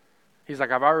 He's like,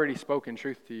 I've already spoken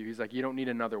truth to you. He's like, you don't need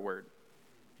another word.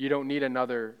 You don't need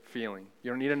another feeling. You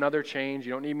don't need another change.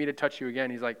 You don't need me to touch you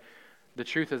again. He's like, the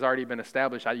truth has already been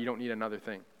established. You don't need another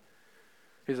thing.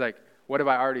 He's like, what have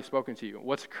I already spoken to you?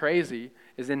 What's crazy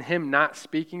is in him not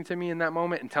speaking to me in that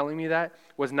moment and telling me that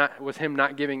was him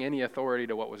not giving any authority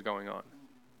to what was going on.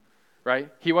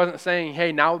 Right? He wasn't saying,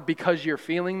 hey, now because you're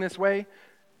feeling this way,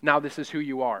 now this is who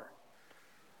you are.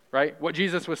 Right? What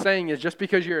Jesus was saying is just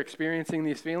because you're experiencing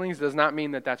these feelings does not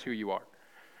mean that that's who you are.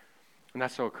 And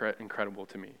that's so incredible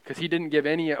to me because he didn't give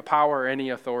any power or any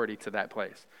authority to that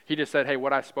place. He just said, hey,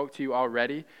 what I spoke to you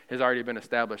already has already been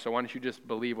established. So why don't you just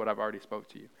believe what I've already spoke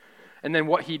to you? And then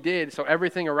what he did, so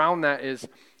everything around that is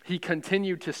he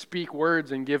continued to speak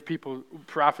words and give people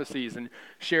prophecies and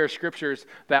share scriptures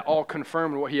that all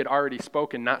confirmed what he had already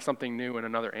spoken, not something new and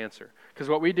another answer. Because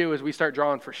what we do is we start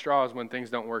drawing for straws when things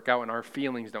don't work out and our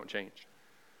feelings don't change.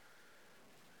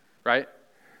 Right?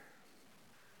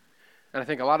 And I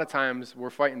think a lot of times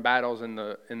we're fighting battles in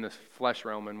the flesh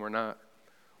realm and we're not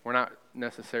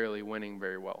necessarily winning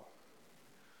very well.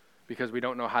 Because we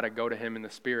don't know how to go to him in the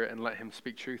spirit and let him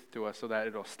speak truth to us so that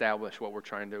it'll establish what we're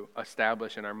trying to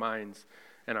establish in our minds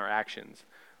and our actions.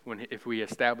 If we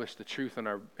establish the truth in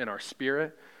our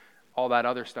spirit, all that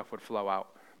other stuff would flow out.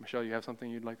 Michelle, you have something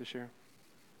you'd like to share?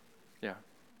 Yeah.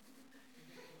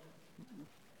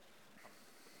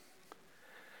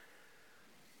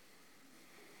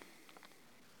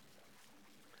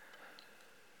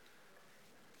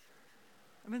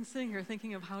 I've been sitting here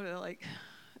thinking of how to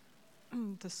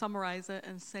to summarize it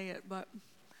and say it, but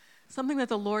something that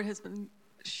the Lord has been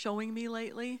showing me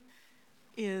lately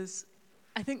is,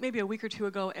 I think maybe a week or two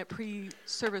ago at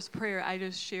pre-service prayer, I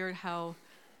just shared how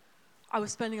I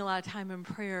was spending a lot of time in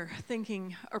prayer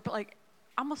thinking, or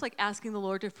almost like asking the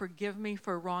Lord to forgive me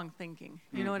for wrong thinking.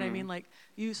 You know what I mean? Like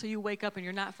you wake up and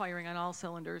you're not firing on all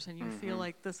cylinders and you feel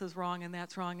like this is wrong and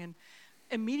that's wrong. And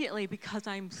immediately, because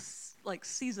I'm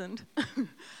seasoned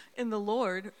in the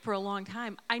Lord for a long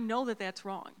time, I know that that's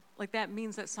wrong. Like that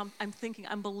means that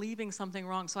I'm believing something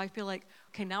wrong. So I feel like,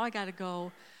 okay, now I got to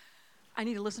go. I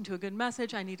need to listen to a good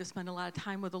message. I need to spend a lot of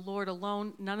time with the Lord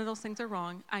alone. None of those things are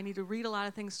wrong. I need to read a lot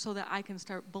of things so that I can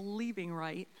start believing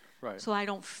right. So I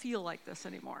don't feel like this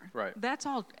anymore. Right. That's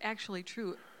all actually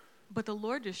true. But the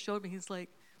Lord just showed me, he's like,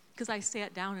 because I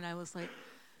sat down and I was like,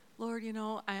 Lord,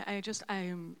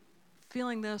 I'm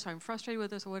feeling this, or I'm frustrated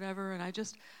with this, or whatever, and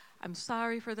I'm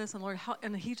sorry for this, and Lord,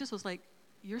 and he just was like,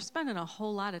 you're spending a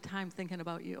whole lot of time thinking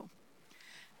about you.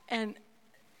 And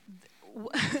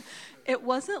it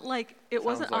wasn't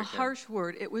a harsh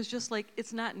word. It was just like,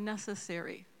 it's not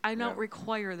necessary. I don't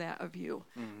require that of you.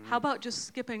 How about just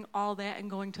skipping all that and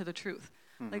going to the truth?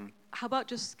 Like, how about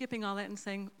just skipping all that and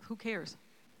saying, who cares?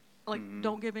 Like,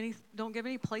 don't give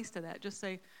any place to that. Just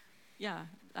say, yeah,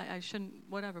 I shouldn't,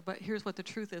 whatever. But here's what the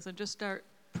truth is, and just start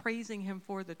praising him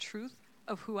for the truth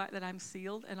of that I'm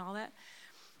sealed and all that.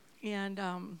 And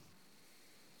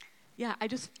yeah,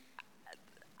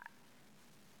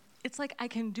 it's like I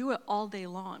can do it all day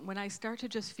long when I start to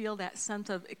just feel that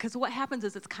sense of, because what happens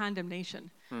is it's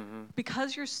condemnation. Mm-hmm.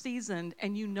 Because you're seasoned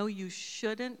and you know you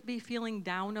shouldn't be feeling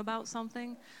down about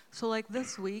something. So like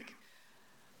this week,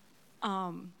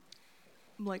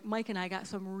 like Mike and I got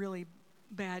some really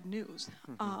bad news.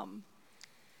 Mm-hmm.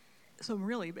 Some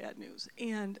really bad news.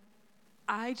 And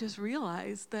I just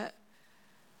realized that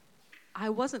I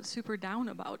wasn't super down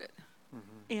about it.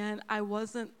 Mm-hmm. And I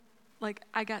wasn't, like,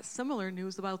 I got similar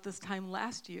news about this time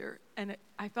last year, and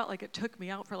I felt like it took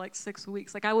me out for like 6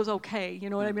 weeks. Like, I was okay, you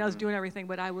know what I mean? I was doing everything,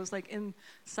 but I was like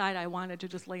inside, I wanted to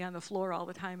just lay on the floor all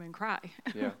the time and cry.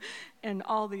 Yeah. And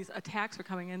all these attacks were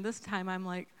coming in. This time I'm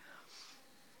like,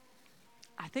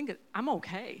 I think I'm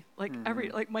okay. Like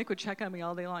like Mike would check on me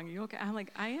all day long. Are you okay? I'm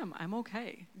like, I'm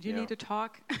okay. Do you need to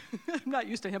talk? I'm not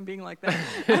used to him being like that.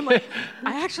 I'm like,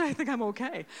 I think I'm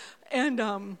okay.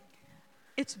 And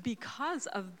it's because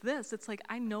of this. It's like,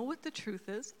 I know what the truth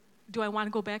is. Do I want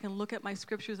to go back and look at my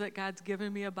scriptures that God's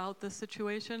given me about this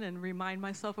situation and remind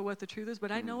myself of what the truth is?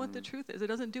 But I know what the truth is. It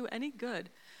doesn't do any good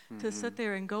to sit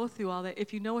there and go through all that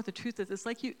if you know what the truth is. It's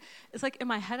like in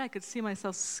my head I could see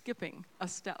myself skipping a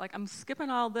step. Like I'm skipping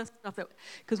all this stuff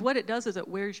because what it does is it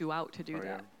wears you out to do that.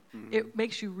 Yeah. Mm-hmm. It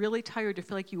makes you really tired to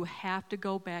feel like you have to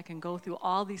go back and go through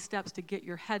all these steps to get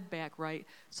your head back right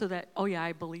so that, oh yeah,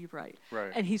 I believe right.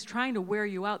 And he's trying to wear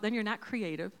you out. Then you're not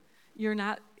creative. You're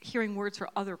not hearing words for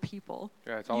other people.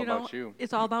 Yeah, it's all about you.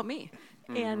 It's all about me.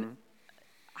 Mm-hmm. And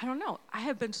I don't know. I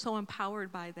have been so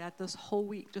empowered by that this whole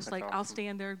week. Just like awesome. I'll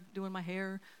stand there doing my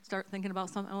hair, start thinking about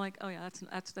something. I'm like, oh yeah,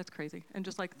 that's crazy. And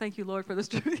just like, thank you, Lord, for this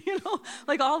truth.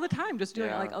 Like all the time, just doing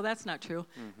it. Like, oh, that's not true,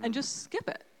 and just skip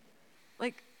it.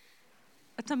 Like,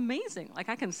 it's amazing. Like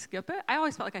I can skip it. I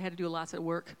always felt like I had to do lots at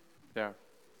work. Yeah,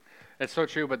 it's so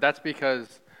true. But that's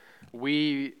because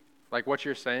like what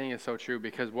you're saying is so true,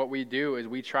 because what we do is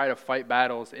we try to fight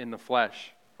battles in the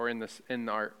flesh or in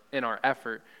our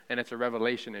effort, and it's a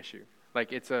revelation issue.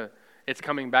 Like it's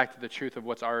coming back to the truth of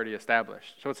what's already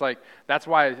established. So it's like that's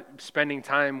why spending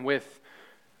time with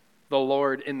the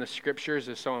Lord in the scriptures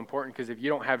is so important, because if you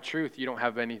don't have truth, you don't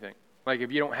have anything. Like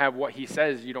if you don't have what he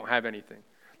says, you don't have anything.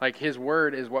 Like his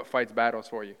word is what fights battles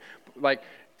for you. Like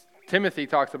Timothy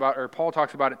talks about, or Paul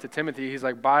talks about it to Timothy. He's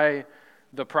like, by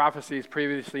the prophecies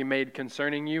previously made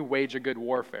concerning you, wage a good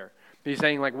warfare. He's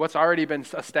saying like what's already been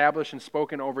established and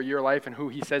spoken over your life and who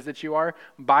he says that you are,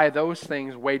 by those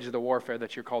things wage the warfare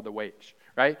that you're called to wage,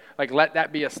 right? Like let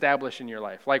that be established in your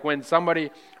life. Like when I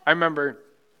remember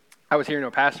I was hearing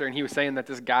a pastor and he was saying that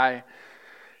this guy,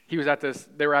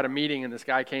 they were at a meeting and this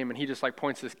guy came and he just like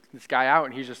points this guy out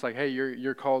and he's just like, hey,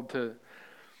 you're called to,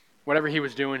 whatever he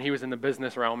was doing, he was in the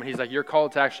business realm, and he's like, you're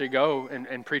called to actually go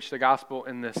and preach the gospel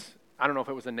in this, I don't know if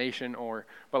it was a nation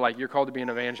but like you're called to be an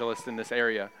evangelist in this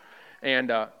area.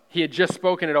 And he had just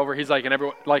spoken it over. He's like, and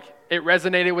everyone, like it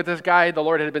resonated with this guy. The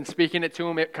Lord had been speaking it to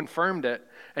him. It confirmed it.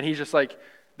 And he's just like,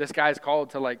 this guy's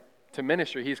called to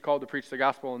ministry. He's called to preach the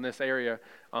gospel in this area,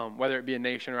 whether it be a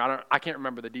nation or I can't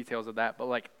remember the details of that. But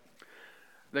like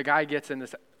the guy gets in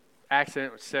this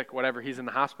accident, sick, whatever. He's in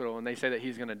the hospital and they say that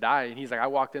he's going to die. And he's like, I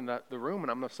walked in the room and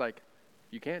I'm just like,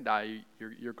 you can't die.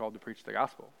 You're called to preach the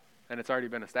gospel. And it's already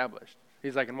been established.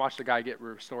 He's like, and watch the guy get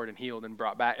restored and healed and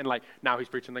brought back. And like, now he's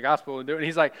preaching the gospel and doing it.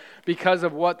 He's like, because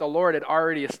of what the Lord had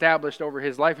already established over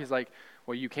his life, he's like,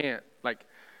 well, you can't. Like,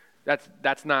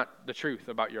 that's not the truth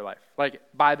about your life. Like,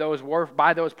 by those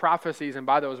prophecies and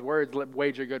by those words,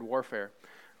 wage a good warfare.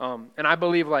 And I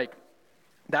believe, like,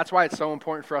 that's why it's so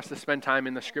important for us to spend time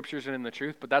in the scriptures and in the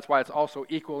truth, but that's why it's also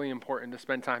equally important to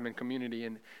spend time in community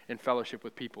and in fellowship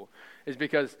with people, is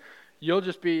because you'll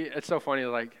just be, it's so funny,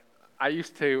 like, I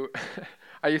used to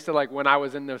like when I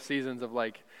was in those seasons of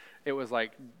like, it was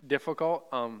like difficult,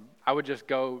 I would just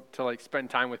go to like spend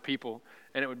time with people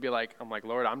and it would be like, I'm like,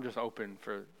 Lord, I'm just open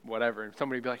for whatever. And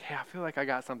somebody would be like, hey, I feel like I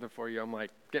got something for you. I'm like,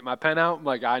 get my pen out. I'm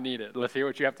like, I need it. Let's hear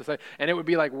what you have to say. And it would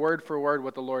be like word for word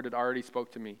what the Lord had already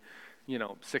spoke to me,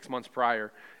 6 months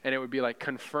prior. And it would be like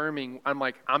confirming. I'm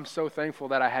like, I'm so thankful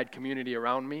that I had community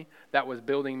around me that was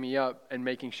building me up and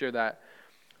making sure that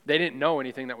they didn't know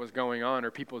anything that was going on,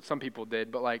 or some people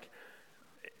did, but like,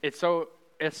 it's so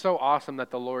awesome that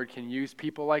the Lord can use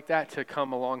people like that to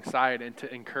come alongside and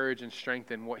to encourage and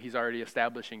strengthen what he's already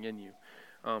establishing in you.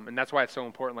 And that's why it's so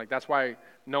important. Like, that's why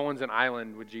no one's an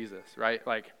island with Jesus, right?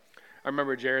 Like, I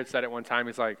remember Jared said it one time,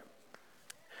 he's like,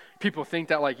 people think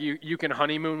that like you can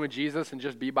honeymoon with Jesus and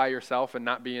just be by yourself and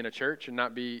not be in a church and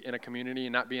not be in a community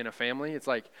and not be in a family. It's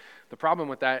like the problem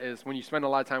with that is when you spend a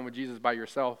lot of time with Jesus by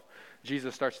yourself,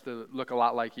 Jesus starts to look a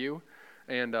lot like you,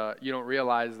 and you don't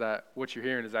realize that what you're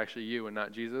hearing is actually you and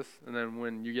not Jesus. And then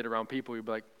when you get around people, you'll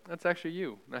be like, that's actually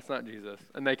you. That's not Jesus.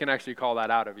 And they can actually call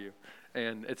that out of you.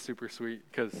 And it's super sweet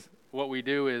because what we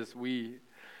do is we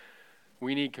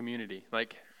need community.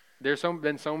 Like there's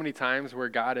been so many times where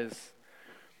God is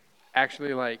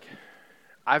actually like,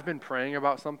 I've been praying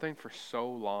about something for so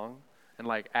long and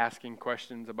like asking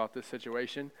questions about this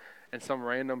situation, and some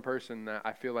random person that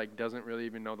I feel like doesn't really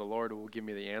even know the Lord will give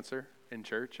me the answer in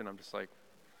church, and I'm just like,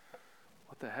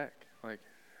 what the heck? Like,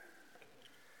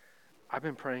 I've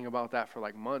been praying about that for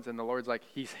like months, and the Lord's like,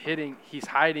 he's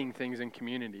hiding things in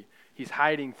community. He's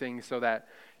hiding things so that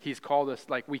he's called us,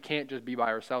 like we can't just be by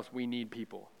ourselves, we need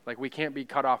people. Like we can't be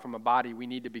cut off from a body, we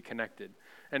need to be connected.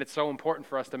 And it's so important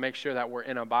for us to make sure that we're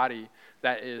in a body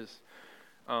that is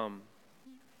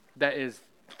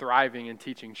thriving and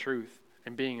teaching truth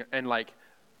and being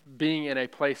in a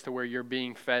place to where you're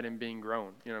being fed and being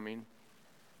grown, you know what I mean?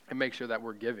 And make sure that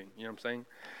we're giving, you know what I'm saying?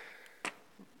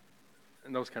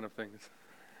 And those kind of things.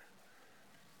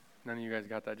 None of you guys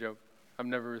got that joke. I've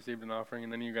never received an offering,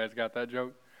 and none of you guys got that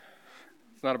joke.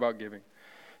 It's not about giving.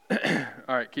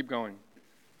 All right, keep going.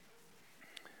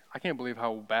 I can't believe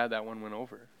how bad that one went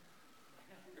over.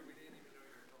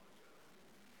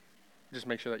 Just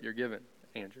make sure that you're giving,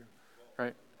 Andrew.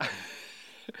 Right?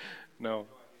 No.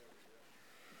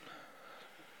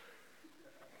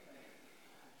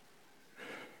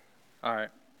 All right.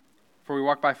 For we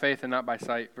walk by faith and not by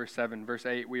sight, verse 7. Verse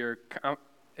 8,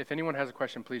 if anyone has a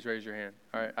question, please raise your hand.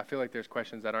 All right. I feel like there's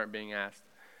questions that aren't being asked.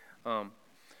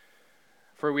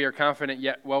 For we are confident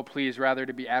yet well pleased rather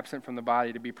to be absent from the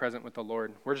body, to be present with the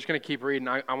Lord. We're just going to keep reading.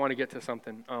 I want to get to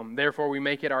something. Therefore we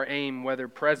make it our aim, whether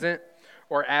present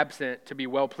or absent, to be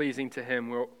well pleasing to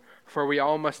him. For we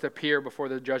all must appear before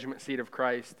the judgment seat of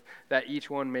Christ, that each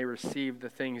one may receive the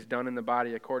things done in the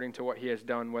body according to what he has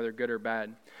done, whether good or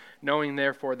bad. Knowing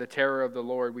therefore the terror of the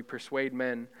Lord, we persuade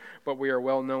men, but we are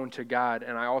well known to God,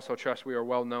 and I also trust we are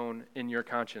well known in your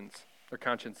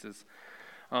consciences.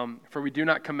 For we do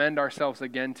not commend ourselves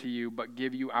again to you, but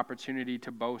give you opportunity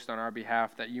to boast on our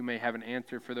behalf, that you may have an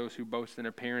answer for those who boast in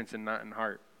appearance and not in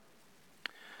heart.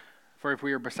 For if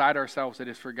we are beside ourselves, it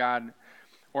is for God,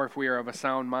 or if we are of a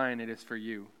sound mind, it is for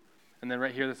you. And then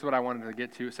right here, this is what I wanted to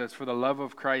get to. It says, for the love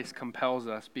of Christ compels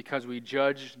us, because we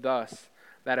judge thus,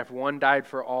 that if one died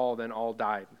for all, then all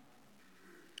died.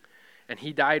 And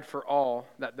he died for all,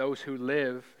 that those who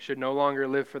live should no longer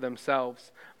live for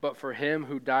themselves, but for him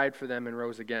who died for them and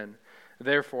rose again.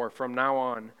 Therefore, from now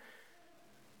on,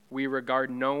 we regard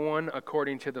no one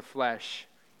according to the flesh,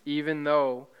 even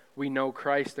though we know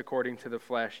Christ according to the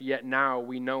flesh, yet now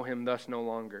we know him thus no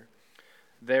longer.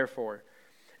 Therefore,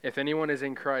 if anyone is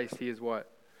in Christ, he is what?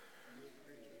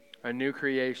 A new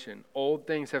creation. Old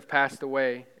things have passed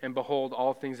away, and behold,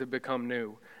 all things have become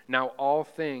new. Now all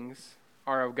things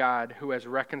are of God, who has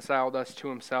reconciled us to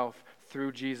himself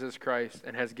through Jesus Christ,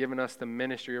 and has given us the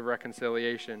ministry of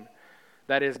reconciliation.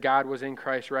 That is, God was in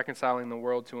Christ reconciling the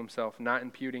world to himself, not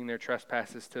imputing their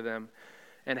trespasses to them,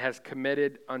 and has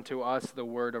committed unto us the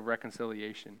word of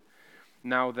reconciliation.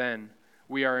 Now then,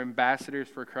 we are ambassadors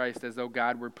for Christ, as though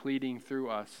God were pleading through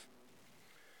us.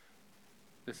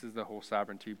 This is the whole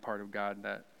sovereignty part of God,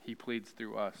 that he pleads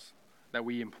through us, that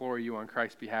we implore you on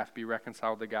Christ's behalf, be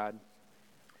reconciled to God.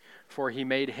 For he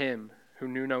made him who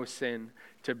knew no sin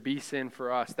to be sin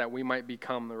for us, that we might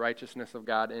become the righteousness of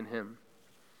God in him.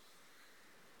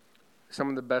 Some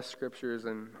of the best scriptures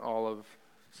in all of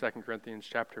 2 Corinthians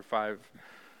chapter 5.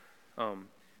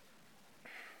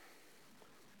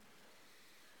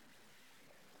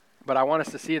 But I want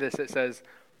us to see this. It says,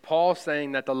 Paul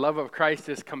saying that the love of Christ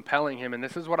is compelling him. And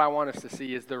this is what I want us to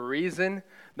see, is the reason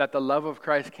that the love of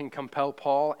Christ can compel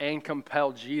Paul and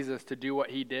compel Jesus to do what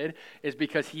he did is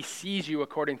because he sees you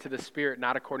according to the Spirit,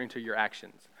 not according to your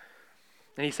actions.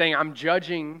 And he's saying,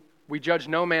 we judge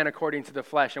no man according to the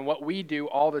flesh. And what we do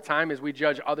all the time is we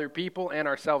judge other people and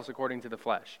ourselves according to the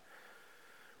flesh.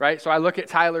 Right? So I look at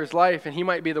Tyler's life, and he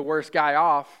might be the worst guy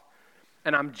off,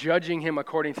 and I'm judging him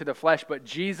according to the flesh, but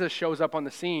Jesus shows up on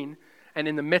the scene, and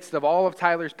in the midst of all of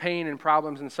Tyler's pain and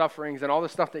problems and sufferings and all the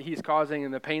stuff that he's causing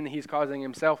and the pain that he's causing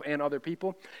himself and other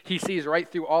people, he sees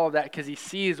right through all of that because he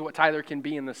sees what Tyler can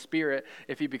be in the Spirit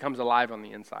if he becomes alive on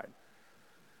the inside.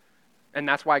 And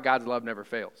that's why God's love never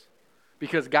fails.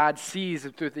 Because God sees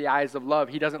through the eyes of love.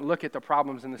 He doesn't look at the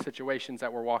problems and the situations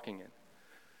that we're walking in.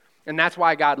 And that's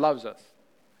why God loves us.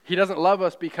 He doesn't love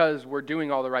us because we're doing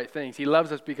all the right things. He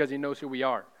loves us because he knows who we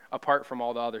are. apart from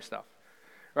all the other stuff,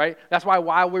 right? That's why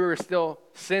while we were still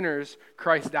sinners,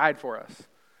 Christ died for us.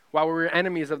 While we were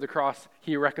enemies of the cross,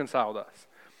 he reconciled us.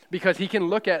 Because he can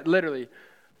look at literally,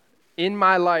 in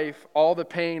my life, all the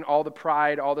pain, all the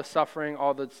pride, all the suffering,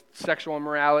 all the sexual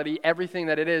immorality, everything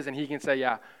that it is, and he can say,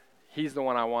 yeah, he's the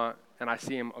one I want, and I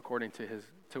see him according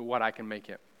to what I can make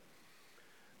him.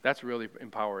 That's really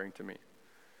empowering to me.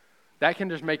 That can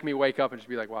just make me wake up and just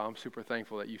be like, wow, I'm super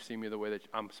thankful that you see me the way that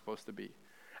I'm supposed to be.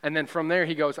 And then from there,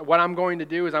 he goes, what I'm going to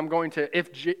do is I'm going to,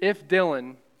 if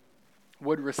Dylan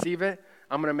would receive it,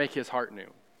 I'm going to make his heart new.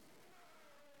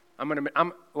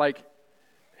 I'm like,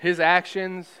 his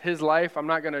actions, his life, I'm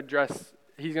not going to address,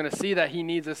 he's going to see that he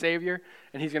needs a Savior,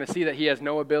 and he's going to see that he has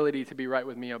no ability to be right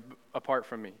with me apart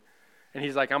from me. And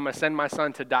he's like, I'm going to send my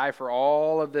son to die for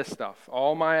all of this stuff,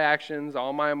 all my actions,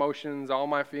 all my emotions, all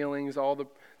my feelings, do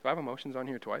I have emotions on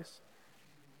here twice?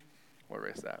 We'll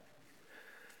erase that.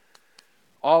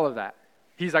 All of that.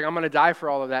 He's like, I'm going to die for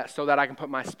all of that so that I can put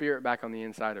my spirit back on the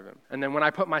inside of him. And then when I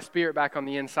put my spirit back on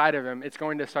the inside of him, it's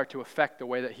going to start to affect the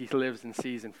way that he lives and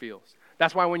sees and feels.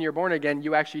 That's why when you're born again,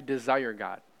 you actually desire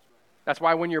God. That's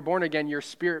why when you're born again, your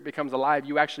spirit becomes alive.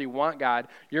 You actually want God.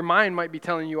 Your mind might be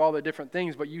telling you all the different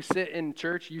things, but you sit in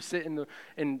church, you sit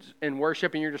in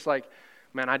worship, and you're just like,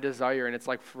 man, I desire, and it's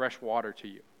like fresh water to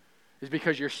you. It's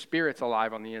because your spirit's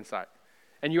alive on the inside.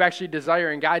 And you actually desire,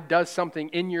 and God does something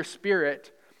in your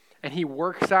spirit, and he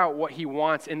works out what he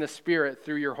wants in the spirit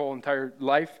through your whole entire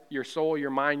life, your soul,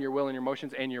 your mind, your will, and your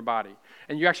emotions, and your body.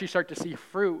 And you actually start to see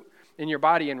fruit in your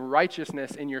body, and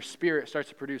righteousness in your spirit starts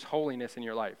to produce holiness in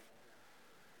your life.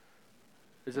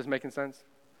 Is this making sense?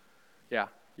 Yeah.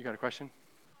 You got a question?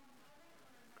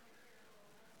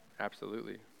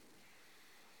 Absolutely. Is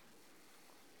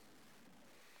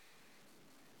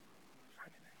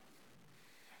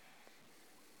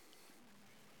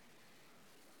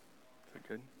it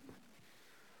good?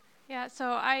 Yeah,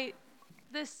 so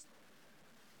this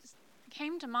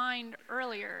came to mind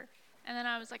earlier, and then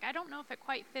I was like, I don't know if it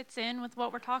quite fits in with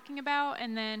what we're talking about,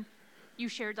 and then you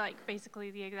shared like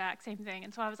basically the exact same thing,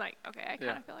 and so I was like, okay, I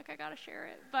kind of feel like I gotta share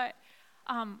it. But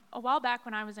a while back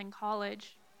when I was in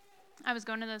college, I was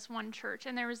going to this one church,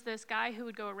 and there was this guy who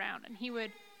would go around, and he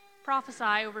would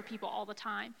prophesy over people all the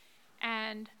time,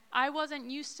 and I wasn't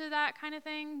used to that kind of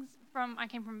thing. I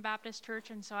came from a Baptist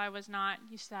church, and so I was not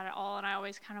used to that at all, and I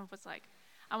always kind of was like,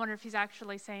 I wonder if he's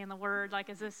actually saying the word, like,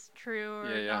 is this true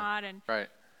or not? And right.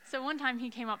 So one time he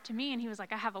came up to me, and he was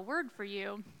like, I have a word for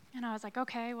you. And I was like,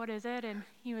 okay, what is it? And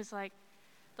he was like,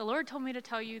 the Lord told me to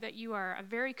tell you that you are a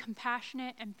very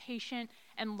compassionate and patient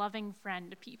and loving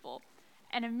friend to people.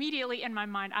 And immediately in my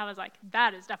mind, I was like,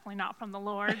 that is definitely not from the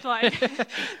Lord. Like,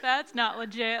 that's not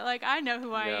legit. Like, I know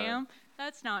who I am.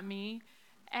 That's not me.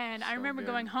 And I remember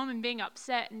going home and being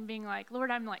upset and being like,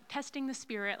 Lord, I'm like testing the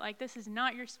spirit. Like, this is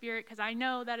not your spirit because I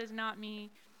know that is not me.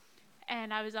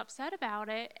 And I was upset about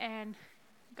it. And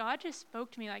God just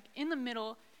spoke to me, like, in the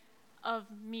middle of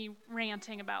me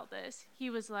ranting about this. He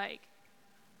was like,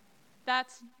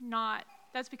 that's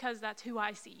because that's who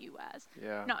I see you as,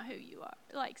 not who you are,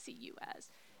 like, see you as.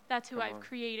 That's who I've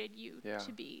created you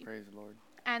to be. Praise the Lord.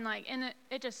 And like, and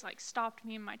it just like stopped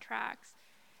me in my tracks.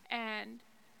 And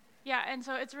and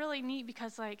so it's really neat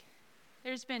because like,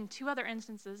 there's been 2 other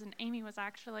instances, and Amy was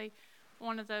actually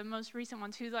one of the most recent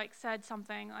ones who like said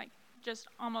something like just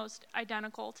almost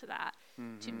identical to that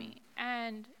to me.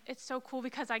 And it's so cool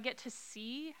because I get to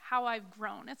see how I've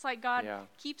grown. It's like God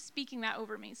keeps speaking that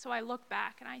over me. So I look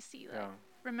back and I see like,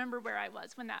 remember where I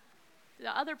was when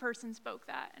the other person spoke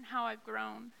that, and how I've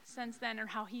grown since then, or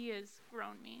how he has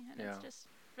grown me. And it's just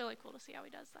really cool to see how he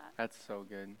does that. That's so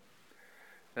good.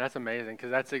 That's amazing,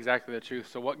 because that's exactly the truth.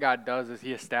 So what God does is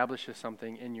he establishes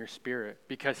something in your spirit,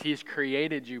 because he's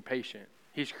created you patient.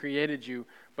 He's created you,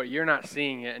 but you're not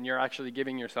seeing it, and you're actually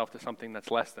giving yourself to something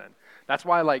that's less than. That's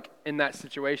why, like, in that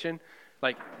situation,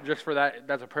 like, just for that,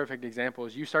 that's a perfect example,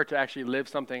 is you start to actually live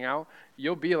something out,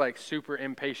 you'll be, like, super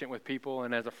impatient with people,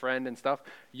 and as a friend and stuff,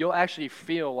 you'll actually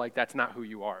feel like that's not who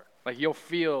you are. Like, you'll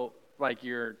feel like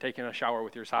you're taking a shower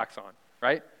with your socks on,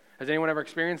 right? Has anyone ever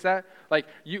experienced that? Like,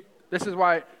 this is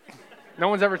why no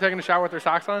one's ever taken a shower with their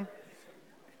socks on?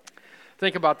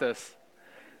 Think about this,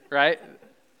 right?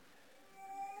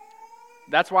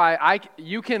 That's why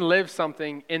you can live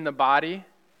something in the body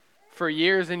for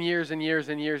years and years and years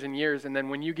and years and years, and then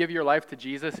when you give your life to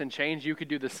Jesus and change, you could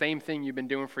do the same thing you've been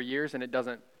doing for years, and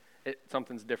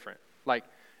something's different. Like,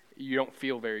 you don't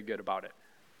feel very good about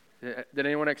it. Did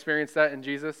anyone experience that in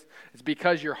Jesus? It's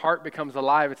because your heart becomes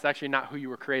alive. It's actually not who you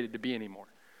were created to be anymore.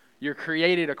 You're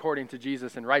created according to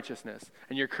Jesus in righteousness,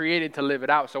 and you're created to live it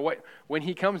out. So when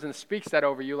he comes and speaks that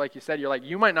over you, like you said, you're like,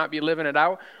 you might not be living it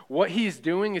out. What he's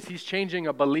doing is he's changing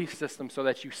a belief system so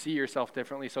that you see yourself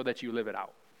differently, so that you live it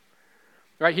out.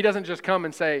 Right? He doesn't just come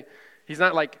and say, he's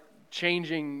not like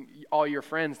changing all your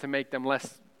friends to make them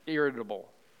less irritable.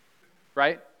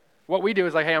 Right? What we do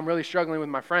is like, hey, I'm really struggling with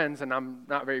my friends and I'm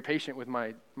not very patient with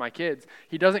my kids.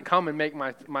 He doesn't come and make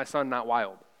my son not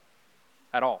wild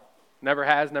at all. Never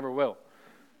has, never will.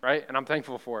 Right? And I'm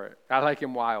thankful for it. I like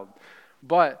him wild.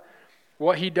 But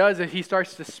what he does is he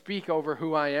starts to speak over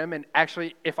who I am, and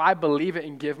actually, if I believe it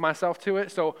and give myself to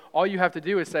it, so all you have to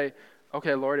do is say,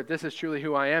 okay, Lord, if this is truly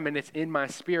who I am and it's in my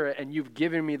spirit and you've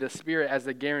given me the spirit as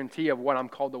the guarantee of what I'm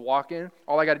called to walk in,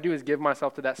 all I got to do is give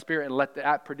myself to that spirit and let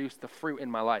that produce the fruit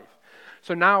in my life.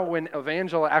 So now when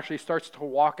Evangela actually starts to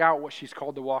walk out what she's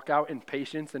called to walk out in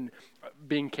patience and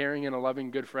being caring and a loving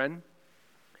good friend,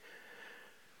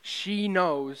 she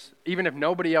knows, even if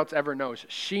nobody else ever knows,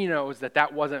 she knows that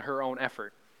that wasn't her own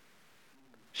effort.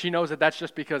 She knows that that's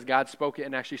just because God spoke it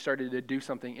and actually started to do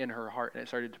something in her heart and it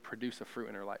started to produce a fruit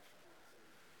in her life.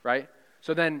 Right?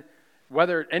 So then,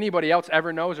 whether anybody else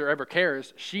ever knows or ever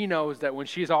cares, she knows that when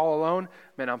she's all alone,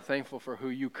 man, I'm thankful for who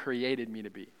you created me to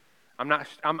be.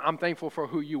 I'm thankful for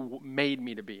who you made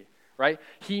me to be. Right?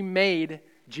 He made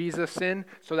Jesus sin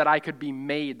so that I could be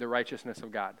made the righteousness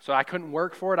of God. So I couldn't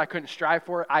work for it. I couldn't strive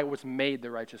for it. I was made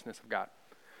the righteousness of God.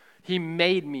 He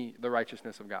made me the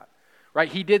righteousness of God. Right?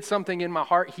 He did something in my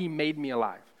heart. He made me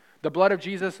alive. The blood of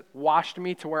Jesus washed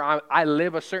me to where I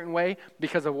live a certain way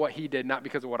because of what he did, not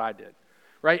because of what I did,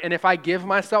 right? And if I give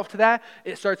myself to that,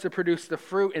 it starts to produce the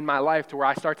fruit in my life to where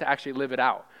I start to actually live it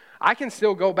out. I can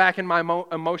still go back in my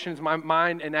emotions, my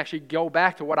mind, and actually go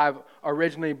back to what I've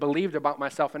originally believed about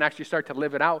myself and actually start to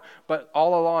live it out, but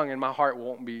all along in my heart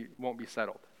won't be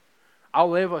settled.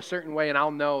 I'll live a certain way and I'll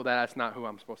know that that's not who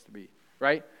I'm supposed to be,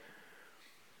 right?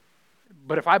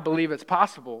 But if I believe it's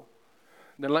possible,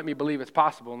 then let me believe it's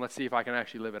possible and let's see if I can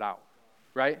actually live it out,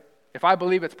 right? If I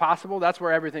believe it's possible, that's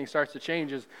where everything starts to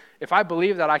change. Is if I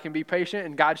believe that I can be patient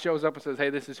and God shows up and says, hey,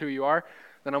 this is who you are,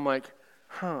 then I'm like,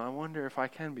 I wonder if I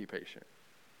can be patient.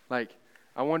 Like,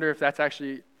 I wonder if that's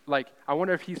actually, I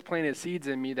wonder if he's planted seeds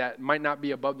in me that might not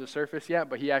be above the surface yet,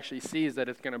 but he actually sees that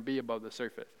it's going to be above the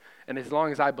surface. And as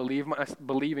long as I believe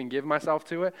and give myself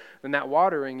to it, then that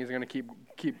watering is going to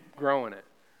keep growing it.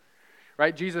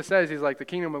 Right? Jesus says, he's like, the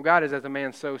kingdom of God is as a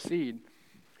man sows seed.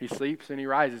 He sleeps and he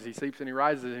rises. He sleeps and he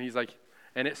rises. And he's like,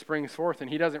 and it springs forth. And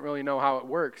he doesn't really know how it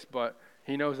works, but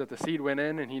he knows that the seed went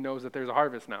in and he knows that there's a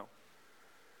harvest now.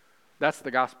 That's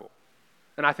the gospel.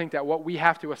 And I think that what we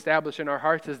have to establish in our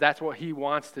hearts is that's what he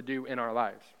wants to do in our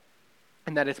lives.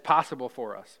 And that it's possible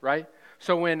for us, right?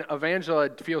 So when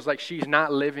Evangela feels like she's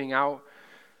not living out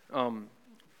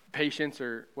patience,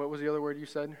 or what was the other word you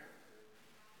said?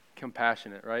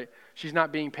 Compassionate, right? She's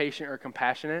not being patient or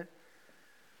compassionate.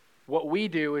 What we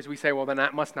do is we say, well, then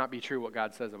that must not be true what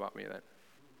God says about me then.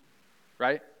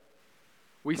 Right?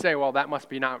 We say, well, that must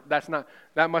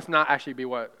not actually be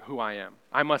who I am.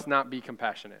 I must not be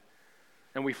compassionate.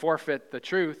 And we forfeit the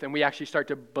truth and we actually start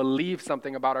to believe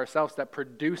something about ourselves that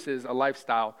produces a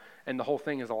lifestyle, and the whole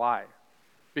thing is a lie.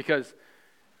 Because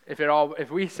if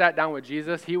we sat down with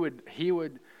Jesus, he would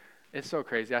it's so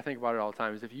crazy. I think about it all the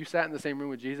time. Is if you sat in the same room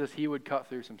with Jesus, he would cut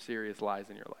through some serious lies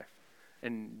in your life.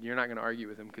 And you're not going to argue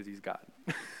with him because he's God.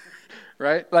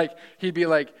 Right? Like, he'd be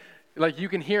like you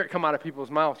can hear it come out of people's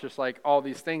mouths, just like all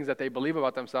these things that they believe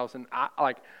about themselves. And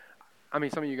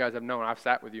some of you guys have known, I've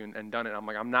sat with you and done it. I'm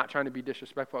like, I'm not trying to be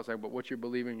disrespectful. I was like, but what you're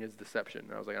believing is deception.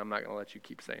 And I was like, I'm not going to let you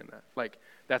keep saying that. Like,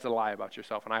 that's a lie about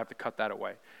yourself, and I have to cut that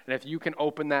away. And if you can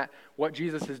open that, what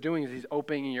Jesus is doing is he's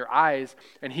opening your eyes,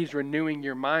 and he's renewing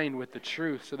your mind with the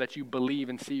truth so that you believe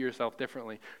and see yourself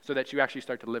differently, so that you actually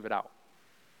start to live it out.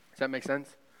 Does that make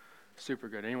sense? Super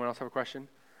good. Anyone else have a question?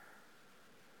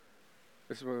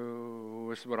 This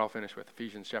is what I'll finish with,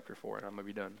 Ephesians chapter 4, and I'm going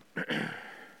to be done.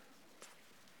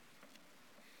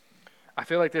 I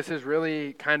feel like this is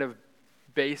really kind of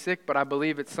basic, but I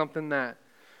believe it's something that,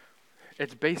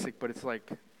 it's basic, but it's like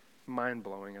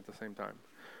mind-blowing at the same time.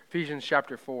 Ephesians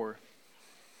chapter 4.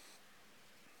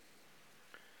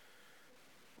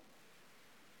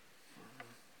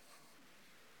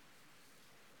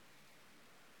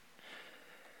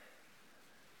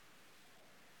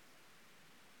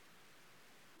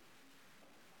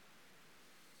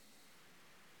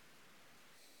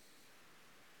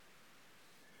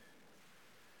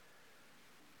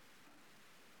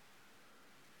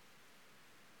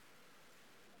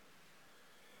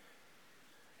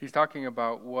 He's talking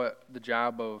about what the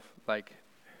job of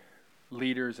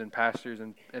leaders and pastors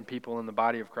and people in the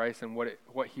body of Christ and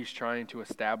what he's trying to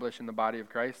establish in the body of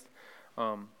Christ.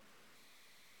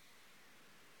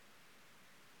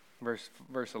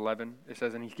 Verse 11, it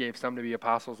says, and he gave some to be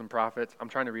apostles and prophets. I'm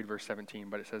trying to read verse 17,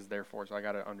 but it says therefore, so I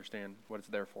got to understand what it's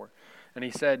there for. And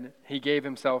he said, he gave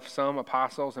himself some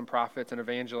apostles and prophets and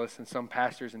evangelists and some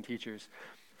pastors and teachers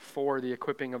for the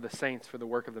equipping of the saints, for the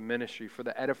work of the ministry, for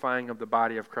the edifying of the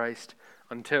body of Christ,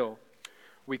 until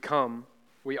we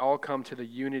all come to the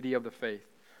unity of the faith,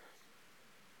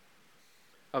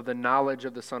 of the knowledge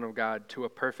of the Son of God, to a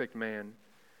perfect man,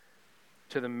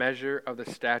 to the measure of the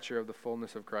stature of the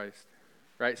fullness of Christ.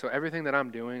 Right? So everything that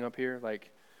I'm doing up here, like,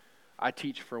 I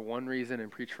teach for one reason and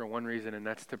preach for one reason, and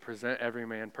that's to present every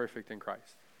man perfect in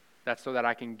Christ. That's so that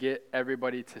I can get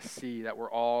everybody to see that we're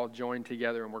all joined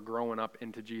together and we're growing up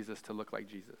into Jesus to look like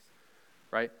Jesus.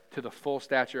 Right? To the full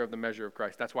stature of the measure of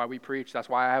Christ. That's why we preach. That's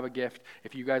why I have a gift.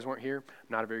 If you guys weren't here, I'm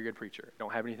not a very good preacher.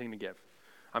 Don't have anything to give.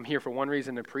 I'm here for one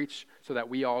reason, to preach so that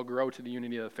we all grow to the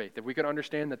unity of the faith. If we could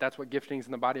understand that that's what giftings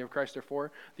in the body of Christ are for,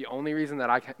 the only reason that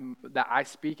I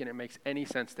speak and it makes any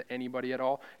sense to anybody at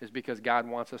all is because God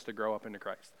wants us to grow up into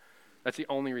Christ. That's the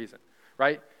only reason,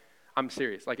 right? I'm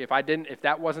serious. Like if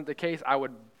that wasn't the case, I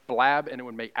would blab and it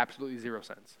would make absolutely zero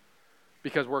sense.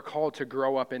 Because we're called to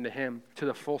grow up into him to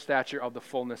the full stature of the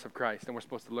fullness of Christ, and we're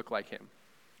supposed to look like him.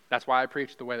 That's why I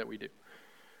preach the way that we do,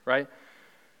 right?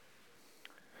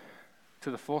 To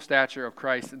the full stature of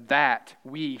Christ, that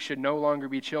we should no longer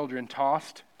be children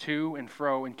tossed to and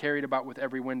fro and carried about with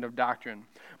every wind of doctrine,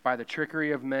 by the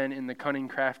trickery of men in the cunning,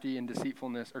 crafty, and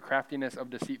deceitfulness, or craftiness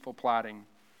of deceitful plotting.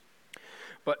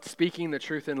 But speaking the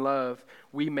truth in love,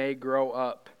 we may grow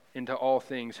up into all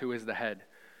things who is the head.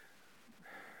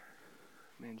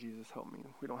 Man, Jesus, help me.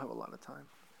 We don't have a lot of time.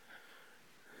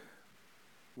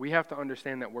 We have to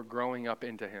understand that we're growing up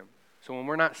into him. So when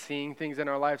we're not seeing things in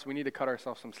our lives, we need to cut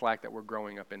ourselves some slack that we're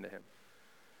growing up into him.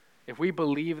 If we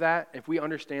believe that, if we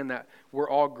understand that we're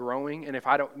all growing, and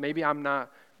maybe I'm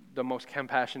not the most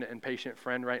compassionate and patient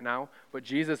friend right now, but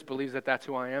Jesus believes that that's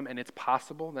who I am, and it's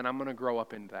possible, then I'm going to grow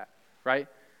up into that, right?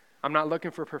 I'm not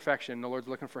looking for perfection. The Lord's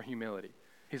looking for humility.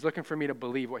 He's looking for me to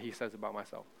believe what he says about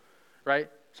myself, right?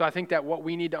 So I think that what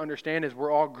we need to understand is we're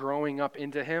all growing up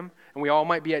into him, and we all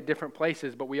might be at different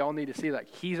places, but we all need to see that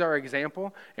he's our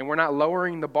example, and we're not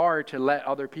lowering the bar to let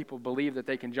other people believe that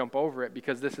they can jump over it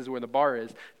because this is where the bar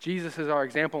is. Jesus is our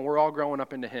example, and we're all growing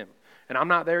up into him. And I'm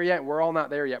not there yet, we're all not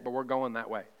there yet, but we're going that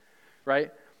way, right?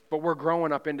 But we're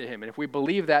growing up into him. And if we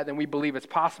believe that, then we believe it's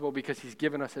possible because he's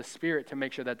given us his spirit to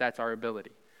make sure that that's our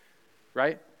ability,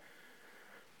 right?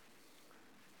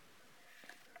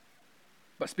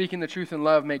 But speaking the truth in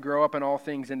love may grow up in all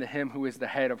things into him who is the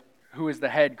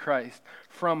head, Christ,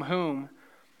 from whom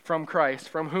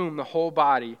the whole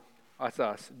body, that's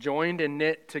us, joined and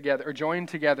knit together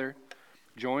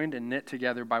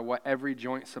by what every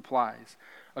joint supplies,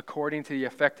 according to the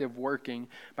effective working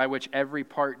by which every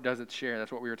part does its share.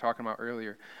 That's what we were talking about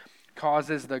earlier.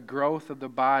 Causes the growth of the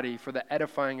body for the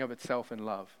edifying of itself in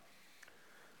love.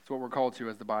 That's what we're called to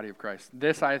as the body of Christ.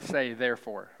 This I say,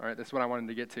 therefore. All right, this is what I wanted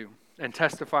to get to. And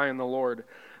testify in the Lord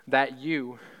that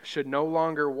you should no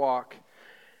longer walk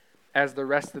as the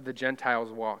rest of the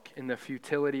Gentiles walk, in the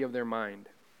futility of their mind,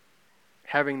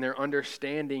 having their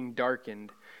understanding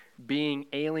darkened, being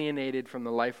alienated from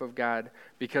the life of God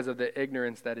because of the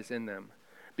ignorance that is in them,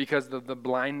 because of the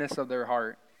blindness of their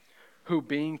heart, who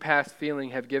being past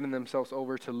feeling have given themselves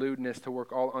over to lewdness, to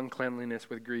work all uncleanliness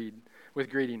with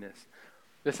greediness.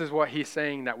 This is what he's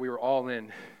saying that we were all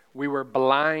in. We were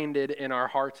blinded in our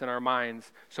hearts and our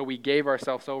minds, so we gave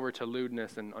ourselves over to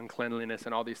lewdness and uncleanliness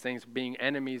and all these things, being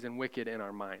enemies and wicked in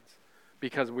our minds,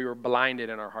 because we were blinded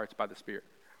in our hearts by the Spirit,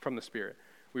 from the Spirit.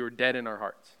 We were dead in our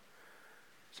hearts.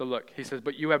 So look, he says,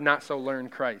 but you have not so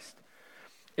learned Christ,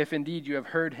 if indeed you have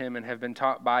heard him and have been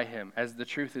taught by him, as the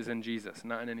truth is in Jesus,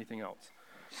 not in anything else,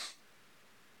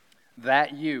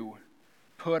 that you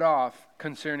put off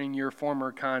concerning your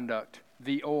former conduct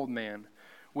the old man,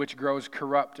 which grows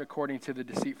corrupt according to the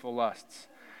deceitful lusts,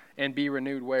 and be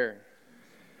renewed where?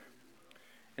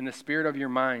 In the spirit of your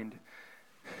mind,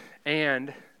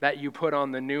 and that you put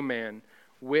on the new man,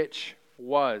 which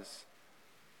was,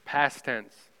 past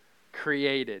tense,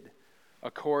 created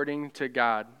according to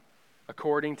God,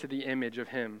 according to the image of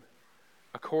him,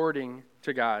 according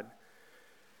to God,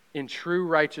 in true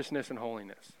righteousness and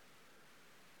holiness.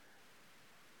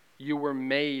 You were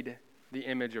made the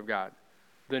image of God.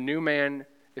 The new man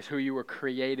is who you were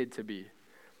created to be.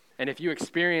 And if you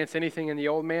experience anything in the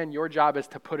old man, your job is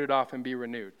to put it off and be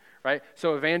renewed, right?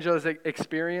 So Evangela's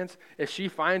experience, if she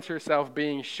finds herself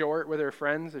being short with her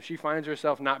friends, if she finds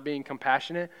herself not being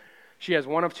compassionate, She has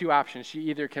one of two options. She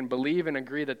either can believe and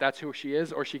agree that that's who she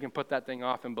is, or she can put that thing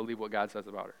off and believe what God says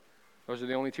about her. Those are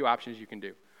the only two options you can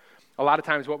do. A lot of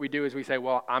times what we do is we say,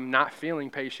 well, I'm not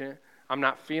feeling patient. I'm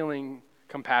not feeling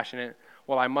compassionate.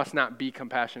 Well, I must not be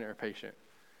compassionate or patient.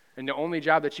 And the only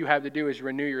job that you have to do is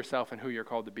renew yourself and who you're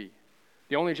called to be.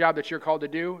 The only job that you're called to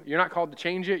do, you're not called to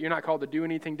change it. You're not called to do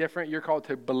anything different. You're called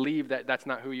to believe that that's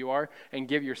not who you are and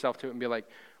give yourself to it and be like,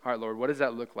 all right, Lord, what does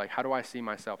that look like? How do I see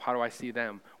myself? How do I see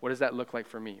them? What does that look like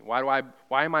for me? Why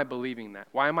am I believing that?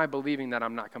 Why am I believing that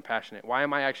I'm not compassionate? Why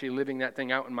am I actually living that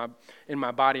thing out in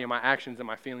my body and my actions and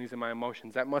my feelings and my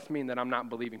emotions? That must mean that I'm not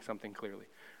believing something clearly,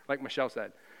 like Michelle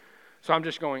said. So I'm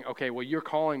just going, okay, well, you're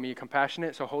calling me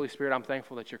compassionate, so Holy Spirit, I'm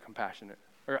thankful that you're compassionate,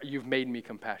 or you've made me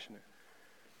compassionate.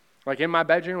 Like in my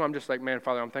bedroom, I'm just like, man,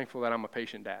 Father, I'm thankful that I'm a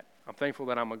patient dad. I'm thankful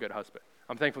that I'm a good husband.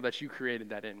 I'm thankful that you created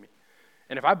that in me.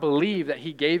 And if I believe that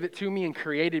he gave it to me and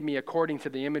created me according to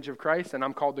the image of Christ, and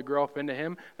I'm called to grow up into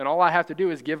him, then all I have to do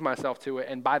is give myself to it,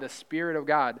 and by the Spirit of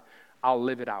God, I'll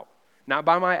live it out. Not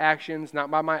by my actions,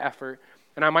 not by my effort,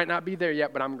 and I might not be there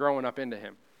yet, but I'm growing up into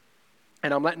him.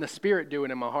 And I'm letting the Spirit do it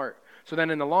in my heart. So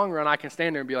then in the long run, I can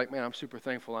stand there and be like, man, I'm super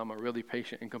thankful I'm a really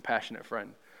patient and compassionate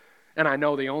friend. And I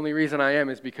know the only reason I am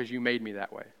is because you made me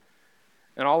that way.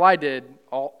 And all I did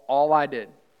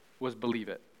was believe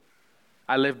it.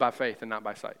 I lived by faith and not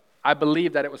by sight. I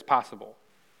believed that it was possible.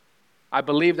 I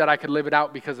believed that I could live it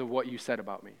out because of what you said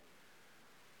about me.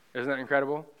 Isn't that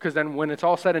incredible? Because then when it's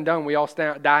all said and done, we all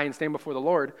die and stand before the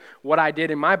Lord. What I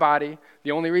did in my body,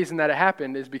 the only reason that it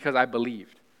happened is because I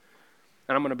believed.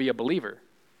 And I'm going to be a believer.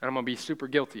 And I'm going to be super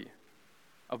guilty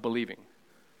of believing.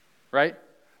 Right?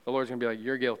 The Lord's going to be like,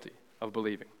 you're guilty of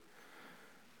believing.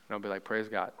 And I'll be like, praise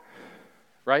God.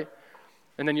 Right?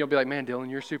 And then you'll be like, man, Dylan,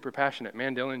 you're super passionate.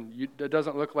 Man, Dylan, it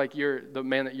doesn't look like you're the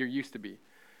man that you're used to be.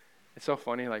 It's so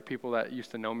funny, like people that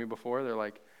used to know me before, they're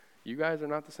like, you guys are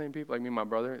not the same people. Like me and my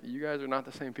brother, you guys are not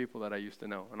the same people that I used to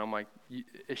know. And I'm like,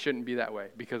 it shouldn't be that way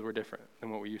because we're different than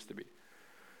what we used to be.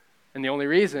 And the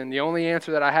only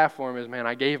answer that I have for him is, man,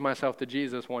 I gave myself to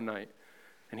Jesus one night,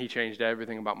 and he changed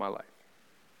everything about my life.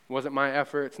 It wasn't my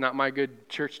effort. It's not my good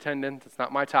church attendance. It's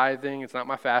not my tithing. It's not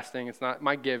my fasting. It's not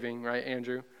my giving, right,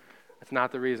 Andrew? It's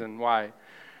not the reason why.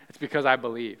 It's because I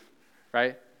believe,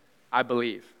 right? I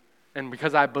believe. And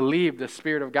because I believe, the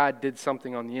Spirit of God did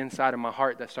something on the inside of my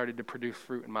heart that started to produce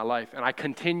fruit in my life. And I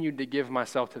continued to give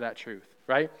myself to that truth,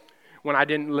 right? When I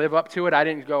didn't live up to it, I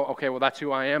didn't go, okay, well, that's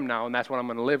who I am now, and that's what I'm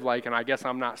going to live like, and I guess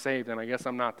I'm not saved, and I guess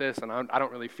I'm not this, and I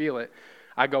don't really feel it.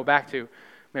 I go back to,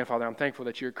 man, Father, I'm thankful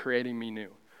that you're creating me new.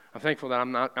 I'm thankful that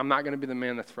I'm not going to be the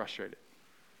man that's frustrated,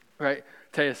 right?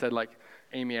 Taya said, like,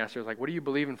 Amy asked her, like, what are you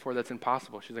believing for that's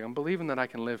impossible? She's like, I'm believing that I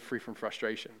can live free from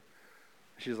frustration.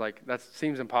 She's like, that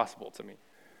seems impossible to me.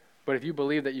 But if you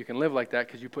believe that you can live like that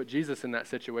because you put Jesus in that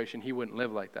situation, he wouldn't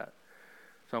live like that.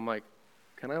 So I'm like,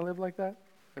 can I live like that?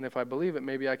 And if I believe it,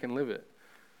 maybe I can live it.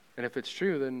 And if it's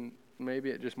true, then maybe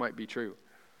it just might be true.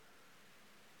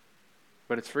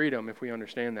 But it's freedom if we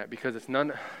understand that, because it's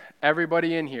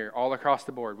everybody in here, all across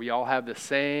the board, we all have the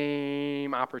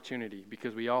same opportunity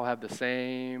because we all have the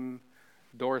same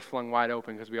doors flung wide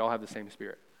open because we all have the same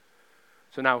Spirit.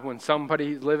 So now when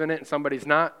somebody's living it and somebody's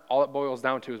not, all it boils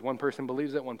down to is one person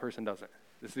believes it, one person doesn't.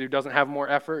 This dude doesn't have more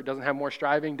effort, doesn't have more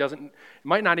striving,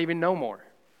 might not even know more,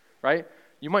 right?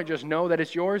 You might just know that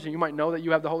it's yours, and you might know that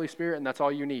you have the Holy Spirit, and that's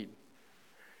all you need.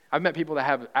 I've met people that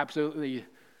have absolutely,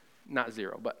 not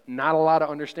zero, but not a lot of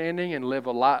understanding and live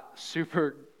a lot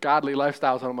super godly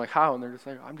lifestyles. And I'm like, how? And they're just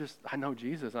like, I know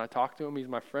Jesus, and I talk to him. He's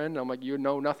my friend. And I'm like, you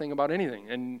know nothing about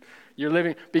anything. And you're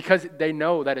living, because they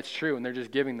know that it's true, and they're just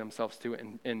giving themselves to it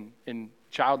in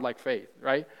childlike faith,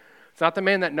 right? It's not the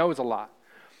man that knows a lot.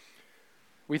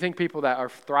 We think people that are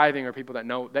thriving are people that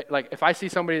know. Like, if I see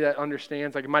somebody that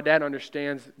understands, like if my dad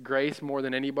understands grace more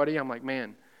than anybody, I'm like,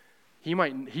 man,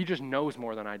 he just knows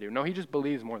more than I do. No, he just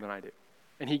believes more than I do.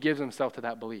 And he gives himself to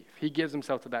that belief. He gives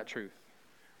himself to that truth,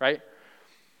 right?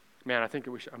 Man, I think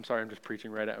I'm sorry, I'm just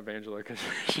preaching right at Evangela because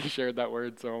she shared that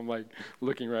word, so I'm like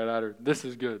looking right at her. This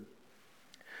is good.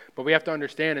 But we have to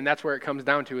understand, and that's where it comes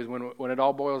down to, is when it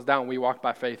all boils down, we walk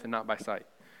by faith and not by sight.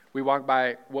 We walk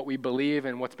by what we believe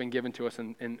and what's been given to us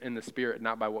in the Spirit,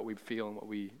 not by what we feel and what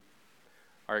we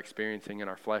are experiencing in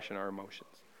our flesh and our emotions.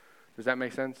 Does that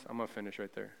make sense? I'm going to finish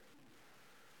right there.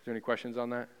 Is there any questions on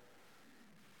that?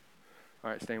 All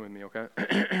right, stay with me, okay?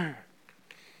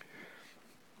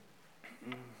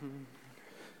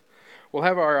 We'll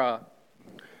have our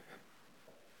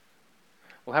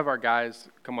guys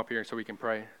come up here so we can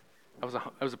pray. That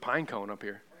was a pine cone up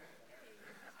here.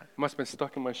 It must have been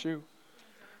stuck in my shoe.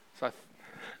 So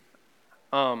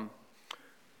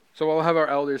we'll have our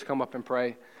elders come up and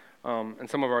pray. and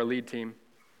some of our lead team.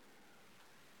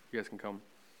 You guys can come.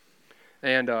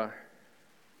 And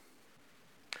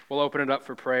we'll open it up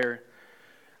for prayer.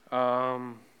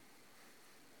 I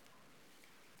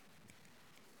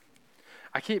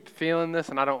keep feeling this,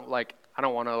 and I don't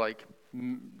want to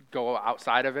go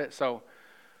outside of it. So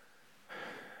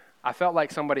I felt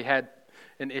like somebody had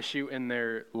an issue in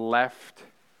their left,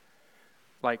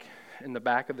 like in the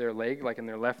back of their leg, like in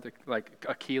their left, like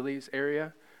Achilles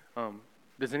area.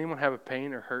 Does anyone have a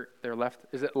pain or hurt their left?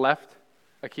 Is it left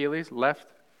Achilles? Left?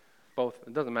 Both?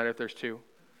 It doesn't matter if there's two.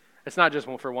 It's not just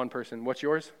one for one person. What's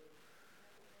yours?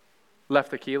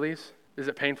 Left Achilles? Is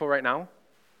it painful right now?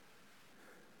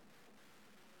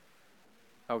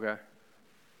 Okay.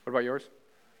 What about yours?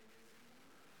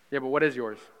 Yeah, but what is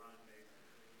yours?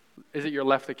 Is it your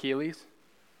left Achilles?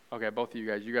 Okay, both of you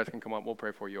guys can come up. We'll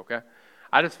pray for you, okay?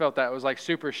 I just felt that it was like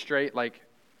super straight, like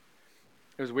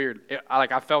it was weird.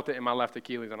 I felt it in my left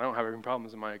Achilles, and I don't have any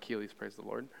problems in my Achilles, praise the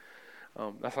Lord.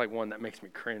 That's like one that makes me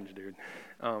cringe, dude.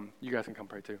 You guys can come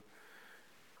pray too.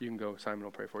 You can go. Simon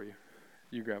will pray for you.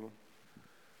 You grab him.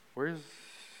 Where's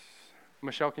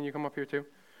Michelle? Can you come up here too?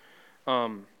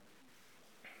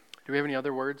 Do we have any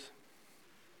other words?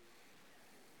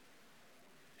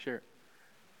 Sure.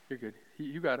 You're good.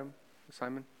 You got him,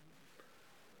 Simon.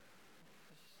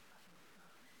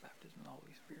 Baptism of the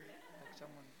Holy Spirit. Like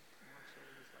someone wants to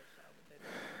live this lifestyle, but they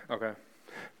don't. Okay.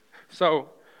 So,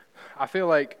 I feel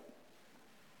like,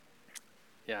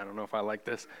 I don't know if I like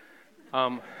this.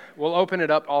 We'll open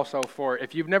it up also for,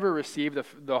 if you've never received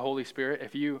the Holy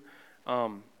Spirit,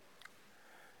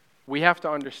 we have to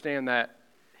understand that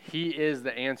He is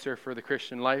the answer for the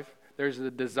Christian life. There's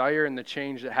the desire and the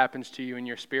change that happens to you in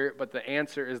your spirit, but the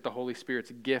answer is the Holy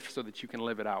Spirit's gift so that you can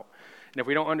live it out. And if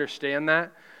we don't understand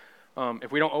that,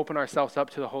 if we don't open ourselves up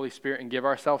to the Holy Spirit and give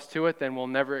ourselves to it, then we'll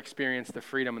never experience the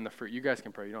freedom and the fruit. You guys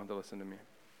can pray. You don't have to listen to me.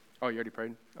 Oh, you already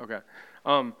prayed? Okay.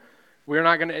 We're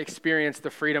not going to experience the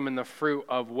freedom and the fruit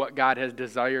of what God has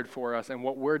desired for us and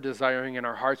what we're desiring in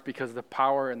our hearts because the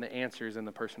power and the answer is in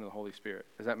the person of the Holy Spirit.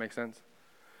 Does that make sense?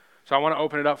 So I want to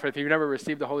open it up for if you've never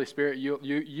received the Holy Spirit,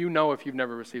 you know if you've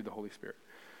never received the Holy Spirit.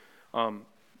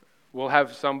 We'll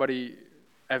have somebody,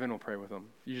 Evan will pray with them.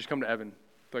 You just come to Evan,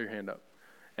 throw your hand up,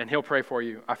 and he'll pray for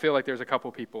you. I feel like there's a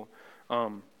couple people.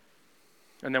 And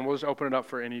then we'll just open it up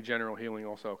for any general healing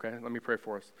also, okay? Let me pray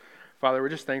for us. Father, we're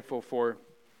just thankful for,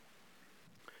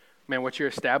 what you're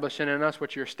establishing in us,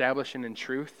 what you're establishing in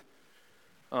truth.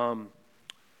 I'm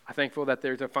thankful that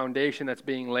there's a foundation that's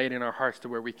being laid in our hearts to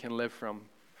where we can live from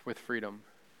with freedom.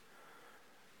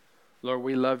 Lord,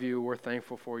 we love you. We're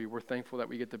thankful for you. We're thankful that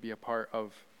we get to be a part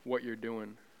of what you're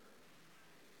doing.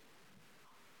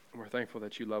 And we're thankful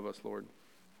that you love us, Lord.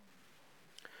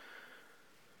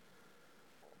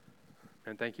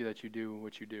 And thank you that you do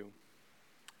what you do.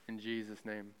 In Jesus'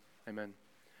 name, amen.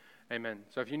 Amen.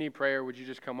 So if you need prayer, would you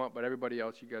just come up? But everybody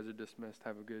else, you guys are dismissed.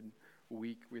 Have a good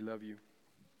week. We love you.